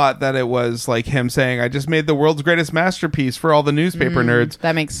I thought that it was like him saying, I just made the world's greatest masterpiece for all the newspaper nerds.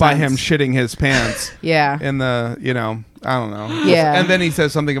 That makes sense. By him shitting his pants. In the, you know, I don't know. Yeah. And then he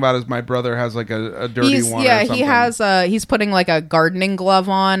says something about my brother has like a dirty one. Yeah, he has he's putting like a gardening glove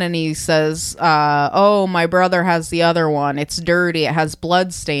on, and he says, oh, my brother has the other one. It's dirty. It has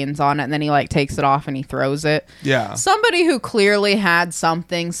blood stains on it. And then he like takes it off and he throws it. Yeah. Somebody who clearly had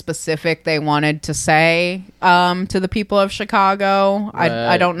something specific they wanted to say to the people of Chicago.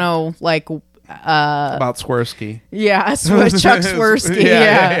 I don't know, like about Swirsky. Yeah, Chuck Swirsky.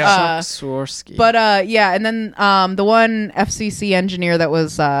 Chuck Swirsky. But and then the one FCC engineer that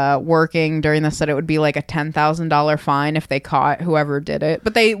was working during this said it would be like a $10,000 fine if they caught whoever did it.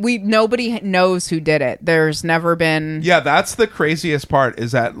 But nobody knows who did it. There's never been. Yeah, that's the craziest part,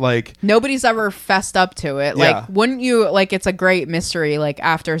 is that like nobody's ever fessed up to it. Like, wouldn't you, like, it's a great mystery. Like,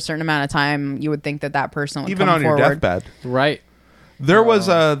 after a certain amount of time, you would think that person would even come on forward. Your deathbed, right? There was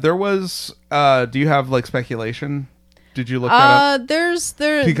do you have like speculation? Did you look that up? There's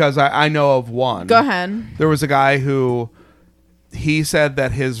because I know of one. Go ahead. There was a guy who he said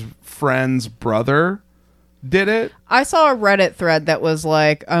that his friend's brother did it. I saw a Reddit thread that was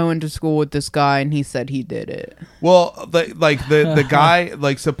like, I went to school with this guy and he said he did it. Well, the guy,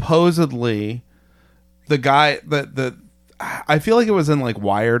 like, supposedly the guy I feel like it was in like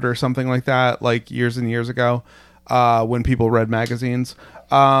Wired or something like that, like years and years ago. When people read magazines.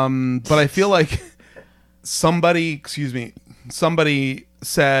 But I feel like somebody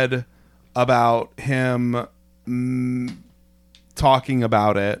said about him talking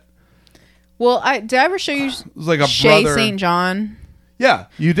about it. Well, did I ever show you it was like a Shay brother. St. John? Yeah,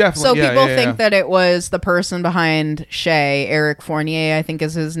 you definitely. So people think that it was the person behind Shay, Eric Fournier, I think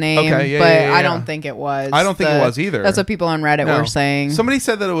is his name. Okay, but I don't think it was. I don't think it was either. That's what people on Reddit were saying. Somebody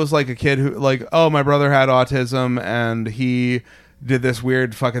said that it was like a kid who, like, oh, my brother had autism and he did this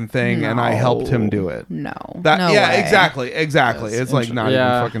weird fucking thing and I helped him do it. No. No way. exactly. It's like not even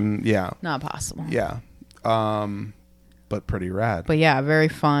fucking, Not possible. Yeah. But pretty rad. But yeah, very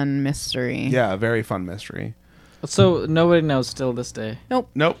fun mystery. Yeah, very fun mystery. So nobody knows still this day. Nope.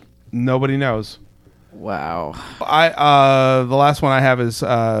 Nobody knows. Wow. The last one I have is 3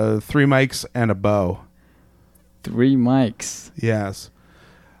 mics and a bow. 3 mics. Yes.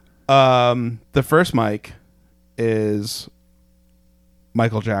 The first mic is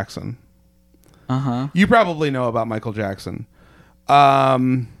Michael Jackson. You probably know about Michael Jackson.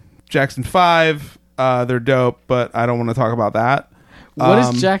 Jackson 5, they're dope, but I don't want to talk about that. What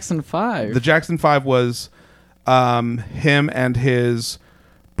is Jackson 5? The Jackson 5 was him and his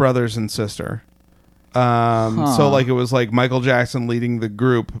brothers and sister. So like it was like Michael Jackson leading the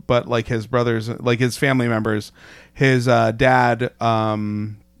group, but like his brothers, like his family members, his dad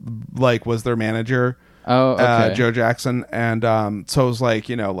like was their manager. Oh, okay. Joe Jackson, and so it was like,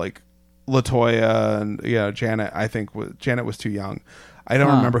 you know, like LaToya and Janet. I think Janet was too young. I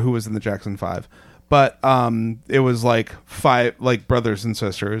don't remember who was in the Jackson 5, but it was like 5 like brothers and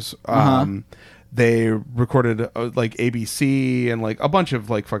sisters. They recorded like ABC and like a bunch of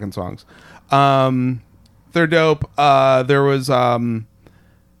like fucking songs. They're dope. There was an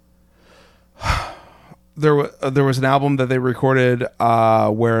album that they recorded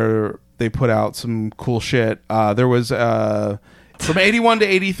where they put out some cool shit. There was from 81 to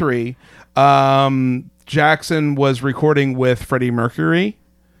 83. Jackson was recording with Freddie Mercury.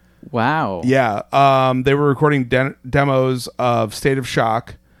 Wow. Yeah. They were recording demos of State of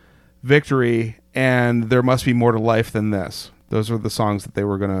Shock, Victory, and There Must Be More to Life Than This. Those were the songs that they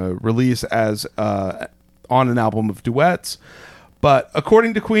were going to release as on an album of duets. But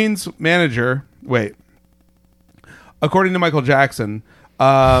according to Queen's manager, according to Michael Jackson,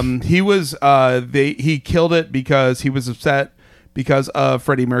 he killed it because he was upset because of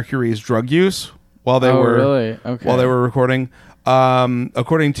Freddie Mercury's drug use while they were recording.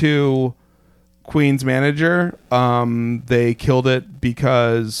 According to Queen's manager, they killed it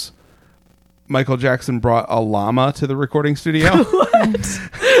because Michael Jackson brought a llama to the recording studio.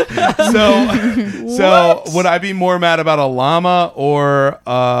 So would I be more mad about a llama or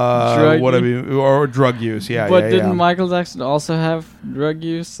drug use? Yeah. But didn't Michael Jackson also have drug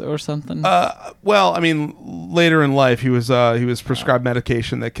use or something? Well, I mean, later in life he was prescribed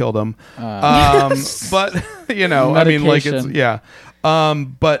medication that killed him. But you know, I mean, like it's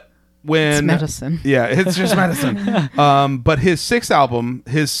but when it's medicine. Yeah, it's just medicine. But his sixth album,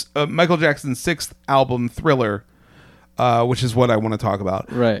 Michael Jackson's sixth album, Thriller, which is what I want to talk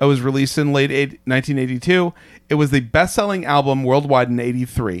about. Right. It was released in late 1982. It was the best-selling album worldwide in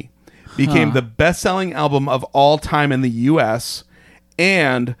 83. Became the best-selling album of all time in the U.S.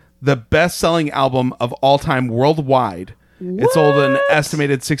 and the best-selling album of all time worldwide. What? It sold an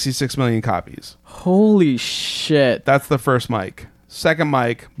estimated 66 million copies. Holy shit. That's the first mic. Second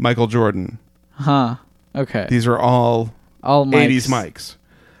mic, Michael Jordan. Okay. These are all 80s mics.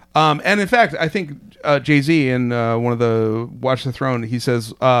 And in fact, I think Jay-Z in one of the Watch the Throne, he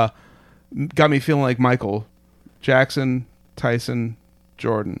says, got me feeling like Michael. Jackson, Tyson,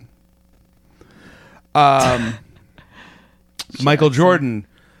 Jordan. Michael Jordan.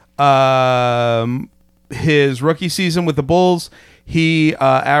 His rookie season with the Bulls, he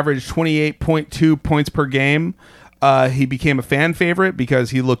averaged 28.2 points per game. He became a fan favorite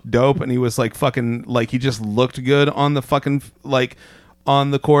because he looked dope and he was like fucking like he just looked good on the fucking like on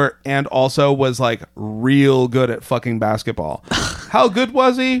the court and also was like real good at fucking basketball. How good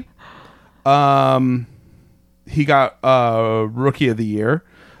was he? He got Rookie of the Year.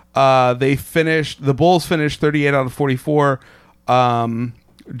 The Bulls finished 38 out of 44.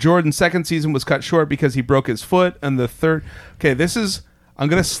 Jordan's second season was cut short because he broke his foot, and the third. Okay, I'm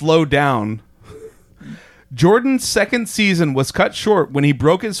gonna slow down. Jordan's second season was cut short when he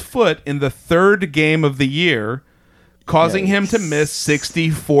broke his foot in the third game of the year, causing him to miss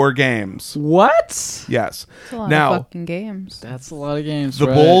 64 games. What? Yes. That's a lot of fucking games. That's a lot of games. The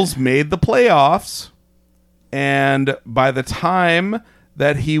Bulls made the playoffs, and by the time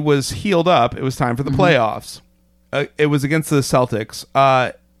that he was healed up, it was time for the playoffs. It was against the Celtics.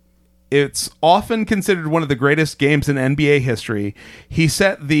 It's often considered one of the greatest games in NBA history. He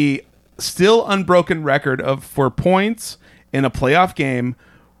set the still unbroken record for points in a playoff game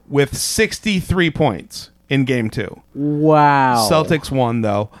with 63 points in Game 2. Wow. Celtics won,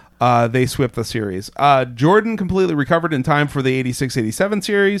 though. They swept the series. Jordan completely recovered in time for the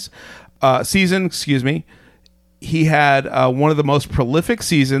 86-87 season. Excuse me. He had one of the most prolific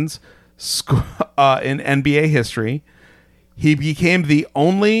seasons in NBA history. He became the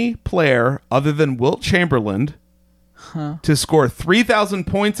only player other than Wilt Chamberlain to score 3,000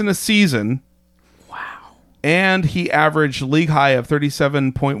 points in a season. Wow. And he averaged league high of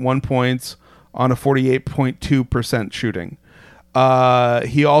 37.1 points on a 48.2% shooting.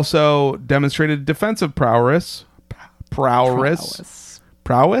 He also demonstrated defensive prowess.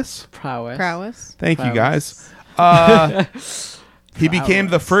 Thank you, guys. He became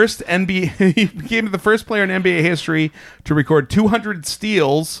the first NBA. He became the first player in NBA history to record 200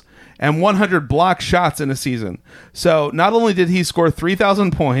 steals and 100 block shots in a season. So not only did he score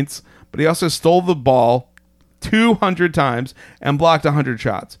 3,000 points, but he also stole the ball 200 times and blocked 100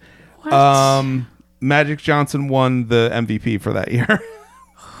 shots. What? Magic Johnson won the MVP for that year.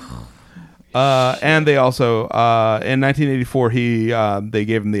 And they also in 1984 they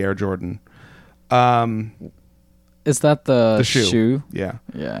gave him the Air Jordan. Is that the shoe? Yeah.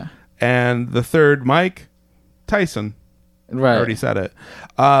 And the third, Mike Tyson. Right. I already said it.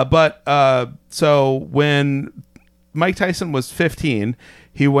 So when Mike Tyson was 15,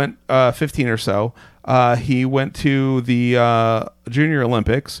 he went 15 or so. He went to the Junior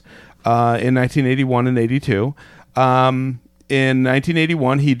Olympics in 1981 and 82. In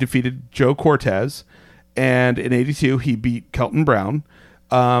 1981, he defeated Joe Cortez, and in 82, he beat Kelton Brown.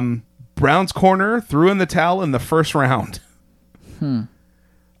 Brown's corner threw in the towel in the first round. What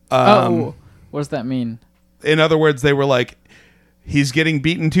does that mean? In other words, they were like, he's getting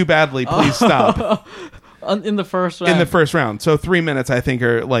beaten too badly. Please stop. In the first round? In the first round. So 3 minutes, I think,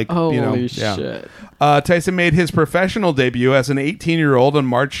 are like, holy shit. Tyson made his professional debut as an 18-year-old on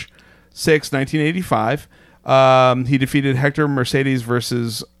March 6, 1985. He defeated Hector Mercedes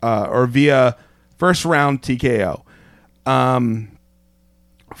via first round TKO.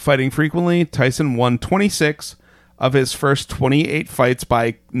 Fighting frequently, Tyson won 26 of his first 28 fights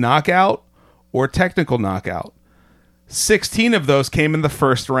by knockout or technical knockout. 16 of those came in the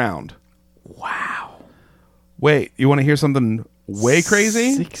first round. Wow. Wait, you want to hear something way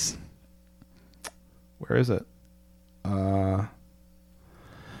crazy? Where is it? In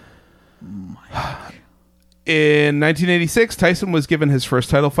 1986, Tyson was given his first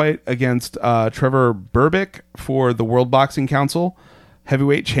title fight against Trevor Berbick for the World Boxing Council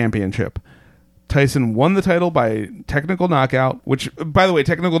Heavyweight Championship. Tyson won the title by technical knockout, which, by the way,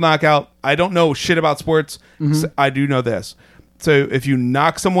 technical knockout, I don't know shit about sports. Mm-hmm. So I do know this. So if you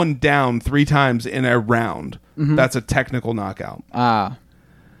knock someone down 3 times in a round, that's a technical knockout.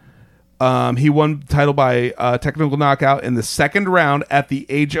 He won the title by technical knockout in the second round at the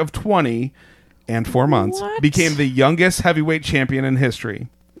age of 20 and 4 months. What? Became the youngest heavyweight champion in history.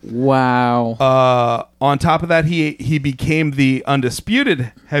 Wow. On top of that, he became the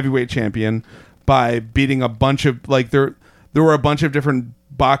undisputed heavyweight champion by beating a bunch of, like, there were a bunch of different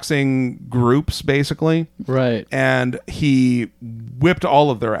boxing groups, basically. Right. And he whipped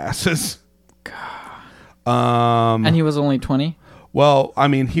all of their asses. And he was only 20? Well, I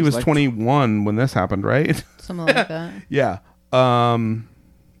mean, he was like 21 when this happened, right? Something like that. Yeah.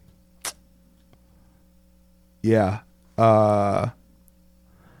 Yeah.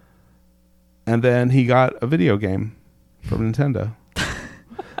 And then he got a video game from Nintendo.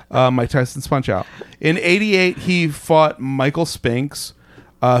 Mike Tyson's Punch-Out. In 88, he fought Michael Spinks,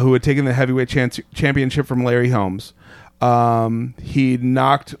 who had taken the heavyweight championship from Larry Holmes. He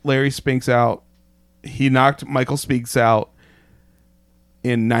knocked Larry Spinks out. He knocked Michael Spinks out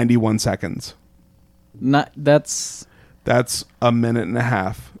in 91 seconds. That's a minute and a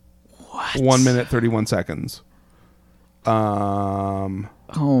half. What? 1 minute, 31 seconds. Oh,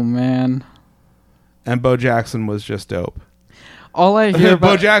 man. And Bo Jackson was just dope. All I hear about...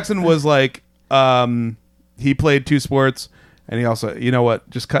 Bo Jackson was like, he played 2 sports, and he also, you know what,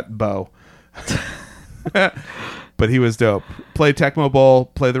 just cut Bo. But he was dope. Play Tecmo Bowl,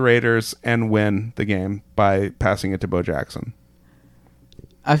 play the Raiders, and win the game by passing it to Bo Jackson.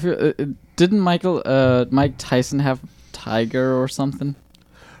 I feel didn't Mike Tyson have Tiger or something?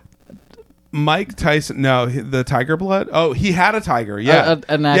 Mike Tyson, no, the tiger blood. Oh, he had a tiger. Yeah,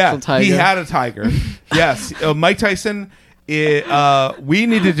 an actual tiger. He had a tiger. Yes, Mike Tyson. We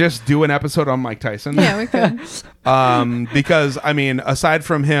need to just do an episode on Mike Tyson. Yeah, we could. Because I mean, aside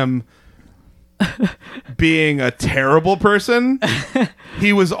from him being a terrible person,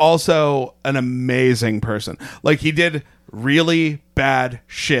 he was also an amazing person. Like, he did really bad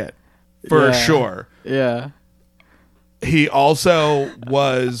shit for sure. Yeah. He also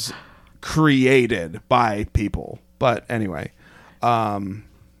was created by people. But anyway,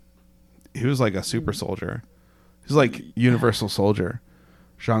 he was like a super soldier. He's like Universal Soldier.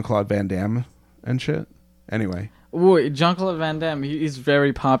 Jean-Claude Van Damme and shit. Anyway. Wait, Jean-Claude Van Damme, he's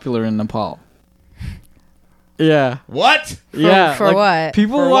very popular in Nepal. Yeah. What? Yeah. For what?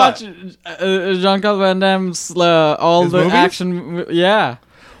 People For watch Jean-Claude Van Damme's all His the movies? action. Yeah.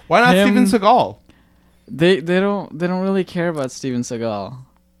 Why not Steven Seagal? They don't really care about Steven Seagal.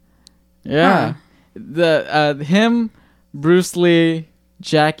 Yeah. Huh. Him, Bruce Lee,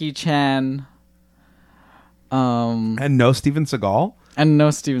 Jackie Chan, and no Steven Seagal? And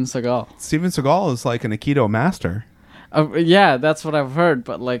no Steven Seagal. Steven Seagal is like an Aikido master. Yeah, that's what I've heard,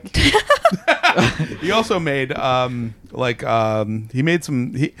 but like he also made he made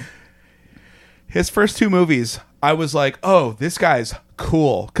some his first 2 movies. I was like, oh, this guy's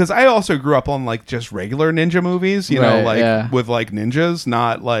cool, because I also grew up on like just regular ninja movies, you know, like with like ninjas,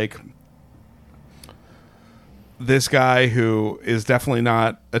 not like this guy who is definitely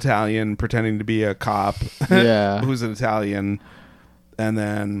not Italian pretending to be a cop. Who's an Italian, and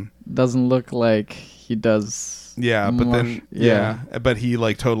then doesn't look like he does. But he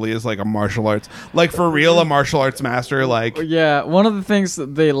like totally is like a martial arts, like for real, a martial arts master. Like, one of the things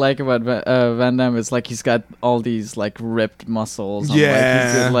that they like about Van Damme is like he's got all these like ripped muscles.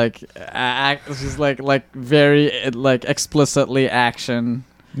 He's like very like explicitly action.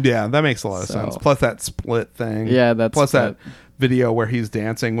 Yeah, that makes a lot of sense. Plus that split thing. Yeah, that video where he's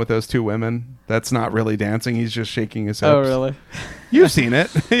dancing with those 2 women. That's not really dancing. He's just shaking his hips. Oh, really? You've seen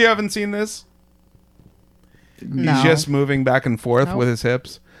it. You haven't seen this? No. He's just moving back and forth with his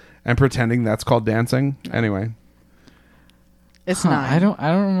hips and pretending that's called dancing. Anyway. It's 9. I don't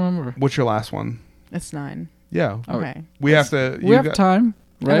remember. What's your last one? It's 9. Yeah. Okay. We have to... We have time,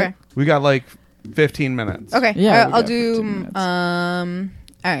 right? Okay. We got like 15 minutes. Okay. Yeah, I'll do... all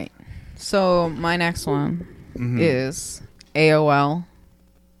right. So my next one is AOL.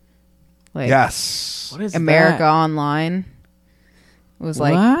 Like, yes. What is America that? Online. It was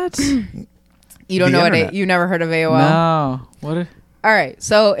like... What? You don't know what you never heard of AOL? No. What? All right.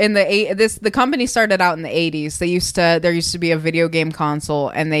 So in the company started out in the 80s. There used to be a video game console,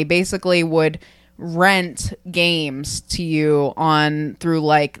 and they basically would rent games to you through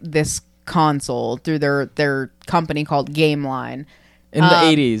like this console through their company called GameLine. In the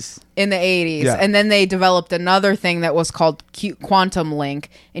 80s. In the 80s. Yeah. And then they developed another thing that was called Quantum Link,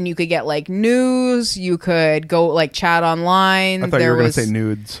 and you could get like news, you could go like chat online. I thought you were going to say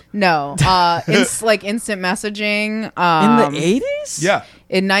nudes. No. It's like instant messaging. In the 80s? Yeah.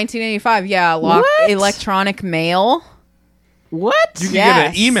 In 1985, yeah. Electronic mail. What? You could get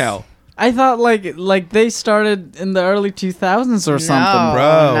an email. I thought like they started in the early 2000s or something,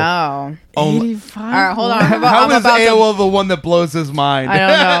 bro. No. 85. All right, hold on. How is AOL the one that blows his mind?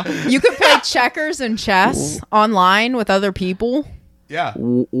 I don't know. You could play checkers and chess online with other people. Yeah.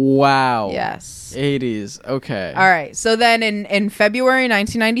 Wow. Yes. 80s. Okay. All right. So then in February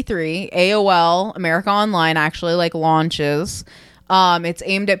 1993, AOL, America Online, actually like launches. It's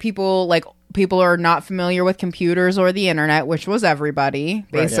aimed at people like people who are not familiar with computers or the internet, which was everybody,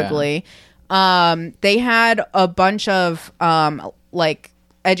 basically. Right, yeah. They had a bunch of like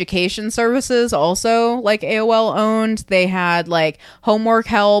education services also, like AOL owned. They had like homework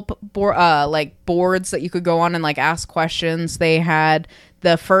help, like boards that you could go on and like ask questions. They had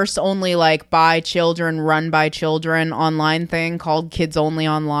the first only like by children, run by children online thing called Kids Only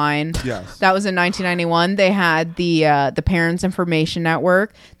Online. Yes. That was in 1991. They had the Parents Information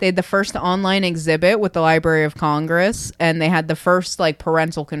Network. They had the first online exhibit with the Library of Congress, and they had the first like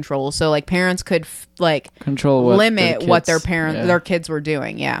parental control. So like parents could control limit what their kids were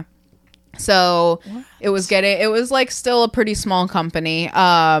doing. Yeah. So it was like still a pretty small company.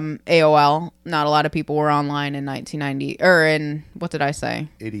 AOL. Not a lot of people were online in 1990 or in what did I say?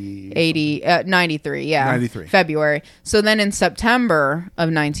 93. Yeah. 93. February. So then in September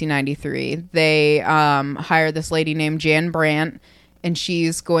of 1993, they hired this lady named Jan Brandt, and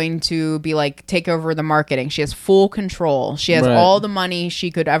she's going to be like take over the marketing. She has full control. She has all the money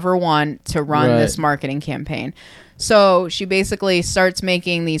she could ever want to run this marketing campaign. So she basically starts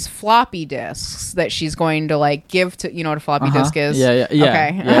making these floppy disks that she's going to like give to, you know what a floppy disk is? Yeah. Okay.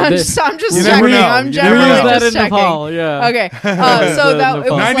 Yeah, I'm just checking. I'm generally just checking. Yeah. Okay. So that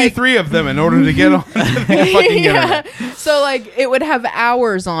it was 93 of them in order to get on the fucking internet. So like it would have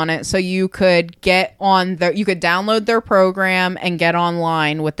hours on it, so you could get on you could download their program and get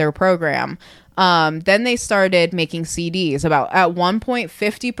online with their program. Then they started making CDs. At one point,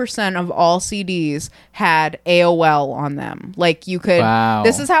 50% of all CDs had AOL on them. Like you could. Wow.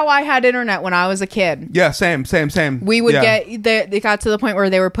 This is how I had internet when I was a kid. Yeah, same. We would they got to the point where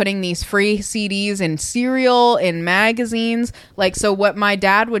they were putting these free CDs in cereal, in magazines. Like, so what my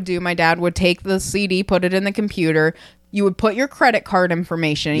dad would do, my dad would take the CD, put it in the computer. You would put your credit card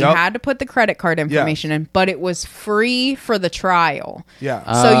information. You had to put the credit card information in, but it was free for the trial. Yeah.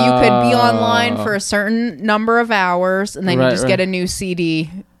 So you could be online for a certain number of hours, and then you just get a new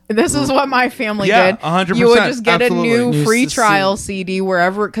CD. This is what my family did. 100%. You would just get Absolutely. a new free trial CD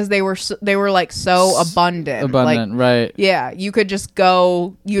wherever, because they were like so abundant. Like, right? Yeah, you could just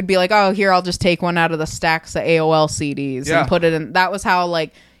go. You'd be like, oh, here, I'll just take one out of the stacks of AOL CDs and put it in. That was how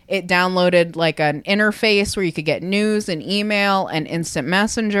like. It downloaded like an interface where you could get news and email and instant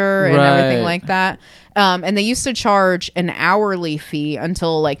messenger and everything like that. And they used to charge an hourly fee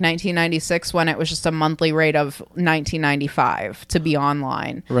until like 1996, when it was just a monthly rate of $19.95 to be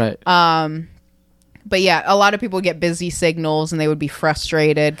online. Right. But yeah, a lot of people get busy signals and they would be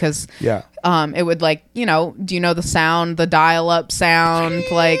frustrated because it would like, do you know the sound, the dial-up sound?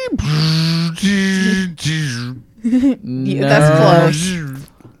 Like, that's close.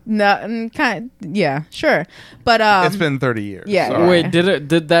 No, yeah, sure, but it's been 30 years. Yeah. Sorry. Wait,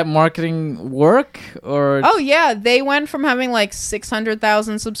 did that marketing work or? Oh yeah, they went from having like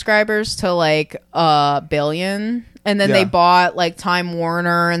 600,000 subscribers to like a billion, and then they bought like Time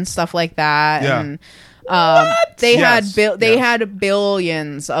Warner and stuff like that. Yeah. And they had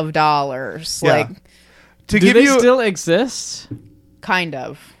billions of dollars. Yeah. Like, do they still exist? Kind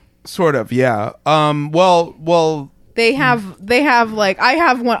of. Sort of. Yeah. Well. They have like, I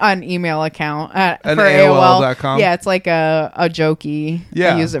have an email account for AOL.com. Yeah, it's like a jokey.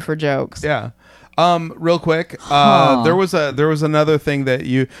 Yeah. I use it for jokes. Yeah. Real quick, there was another thing that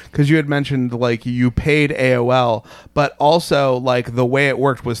because you had mentioned like you paid AOL, but also like the way it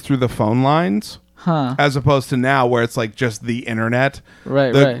worked was through the phone lines. As opposed to now where it's like just the internet.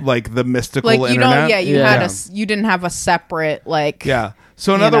 Right. Like the mystical like you internet. You didn't have a separate like. Yeah.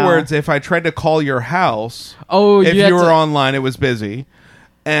 So in other words, if I tried to call your house, if you were online, it was busy.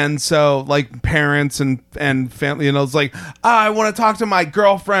 And so like parents and family, it's like, I want to talk to my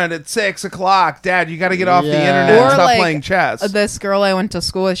girlfriend at 6:00. Dad, you got to get off the internet and stop playing chess. This girl I went to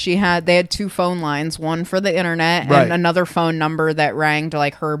school with, they had two phone lines, one for the internet and another phone number that rang to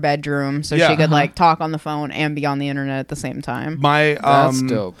like her bedroom, so she could like talk on the phone and be on the internet at the same time. That's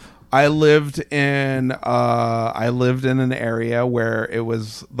dope. I lived in an area where it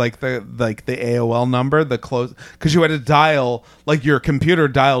was like the AOL number, the close, because you had to dial, like your computer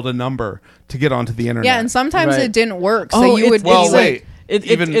dialed a number to get onto the internet. Yeah, and sometimes it didn't work. So you would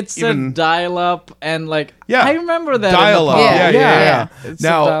It said dial up and like I remember that dial up. Yeah.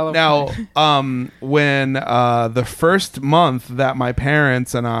 Now, when the first month that my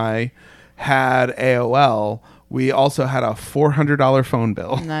parents and I had AOL, we also had a $400 phone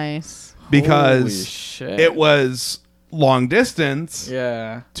bill. Nice. Because it was long distance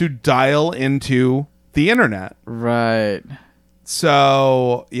to dial into the internet. Right.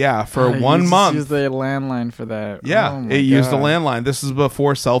 So, for 1 month. Used the landline for that. Yeah, used the landline. This is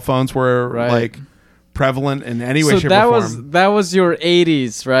before cell phones were like prevalent in any way, shape, or form. That was your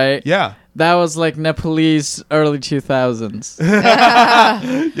 80s, right? Yeah. That was like Nepalese early 2000s. That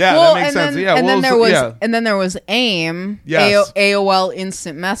makes sense. And then there was AIM, AOL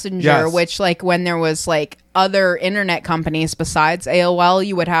Instant Messenger, which like when there was like other internet companies besides AOL,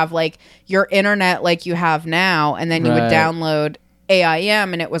 you would have like your internet like you have now, and then you would download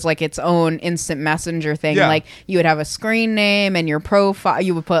AIM, and it was like its own instant messenger thing. Like you would have a screen name and your profile.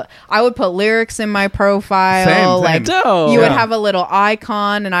 I would put lyrics in my profile. Same. Like you would have a little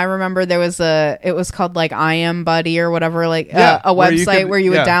icon, and I remember it was called like I Am Buddy or whatever, like a website where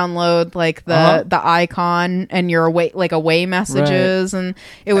you would download like the icon and your away messages, and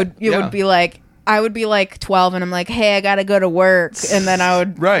it would be like. I would be like 12 and I'm like, hey, I gotta go to work, and then I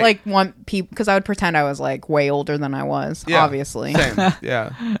would like want people, because I would pretend I was like way older than I was, obviously. Same.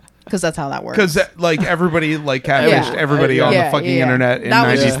 Yeah. Because that's how that works. Because like everybody like catfished everybody on the fucking internet in 93.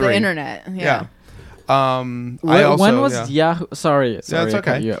 That was just the internet. Yeah. When was Yahoo? Sorry. That's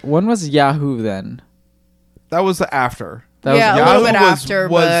okay. When was Yahoo then? That was after. A little bit after,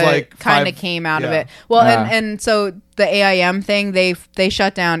 but like kind of came out of it. Well, and so the AIM thing, they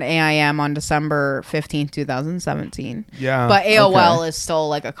shut down AIM on December 15th, 2017. Yeah. But AOL is still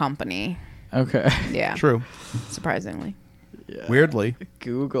like a company. Okay. Yeah. True. Surprisingly. Yeah. Weirdly.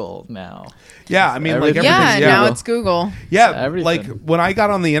 Google now. Yeah, I mean, like everything. Yeah, now it's Google. Yeah, like when I got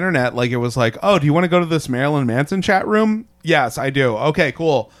on the internet, like it was like, oh, do you want to go to this Marilyn Manson chat room? Yes, I do. Okay,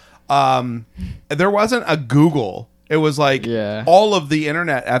 cool. There wasn't a Google. It was like all of the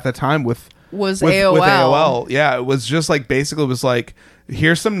internet at the time was AOL. With AOL. Yeah, it was just like basically it was like,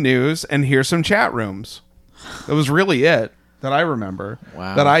 here's some news and here's some chat rooms. That was really it that I remember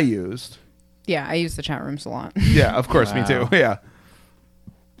that I used. Yeah, I use the chat rooms a lot. Yeah, of course, me too. Yeah.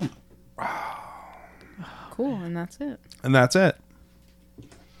 Cool, and that's it. And that's it.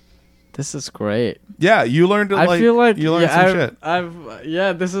 This is great. Yeah, you learned. I feel like you learned some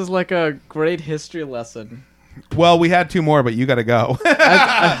shit. This is like a great history lesson. Well, we had 2 more, but you got to go.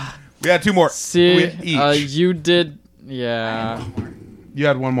 We had 2 more. See, you did. Yeah. You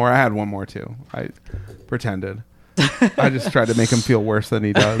had 1 more. I had 1 more too. I pretended. I just tried to make him feel worse than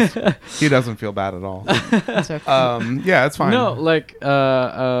he does. He doesn't feel bad at all. It's okay. Yeah, it's fine. No, like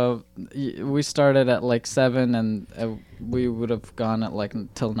we started at like 7, and we would have gone at like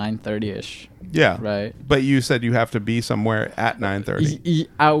until 9:30ish. Yeah, right. But you said you have to be somewhere at 9:30.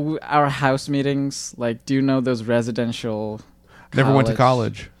 Our house meetings, like, do you know those residential? Never went to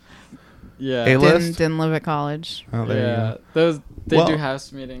college. Yeah, didn't live at college. Oh, there you go. Those do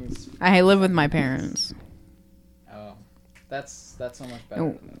house meetings. I live with my parents. That's so much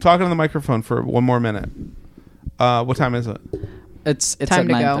better. Talking to the microphone for 1 more minute. What time is it? It's time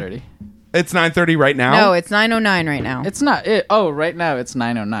at 9:30. It's 9:30 right now? No, it's 9:09 right now. It's not. Right now it's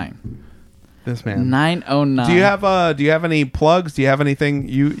 9:09. This man. 9:09. Do you have any plugs? Do you have anything?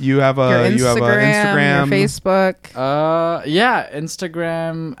 You have a Instagram, your Facebook. Yeah,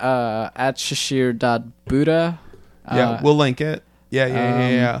 Instagram at shashir.buddha. Yeah, we'll link it.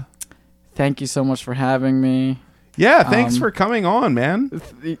 Yeah. Thank you so much for having me. Yeah, thanks for coming on, man.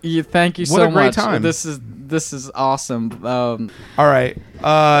 Thank you so much. What a great time. This is awesome. All right.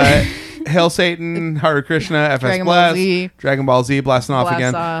 Hail Satan, Hare Krishna, FS Blast, Dragon Ball Z, blasting off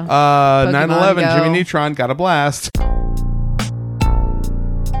again. 9/11, Jimmy Neutron, got a blast.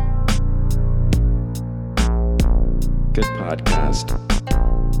 Good podcast.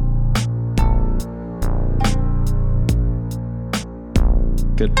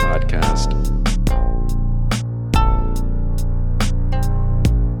 Good podcast.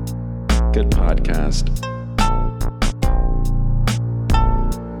 Good podcast.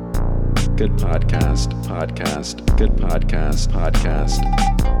 Good podcast. Podcast. Good podcast. Podcast.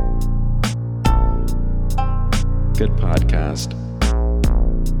 Good podcast.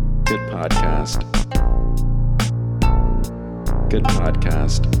 Good podcast. Good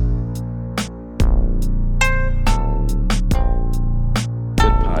podcast.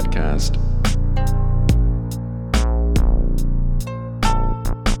 Good podcast.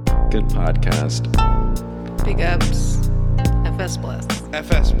 Good podcast. Big ups. FS Bless.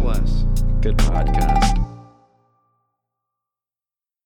 FS Bless. Good podcast.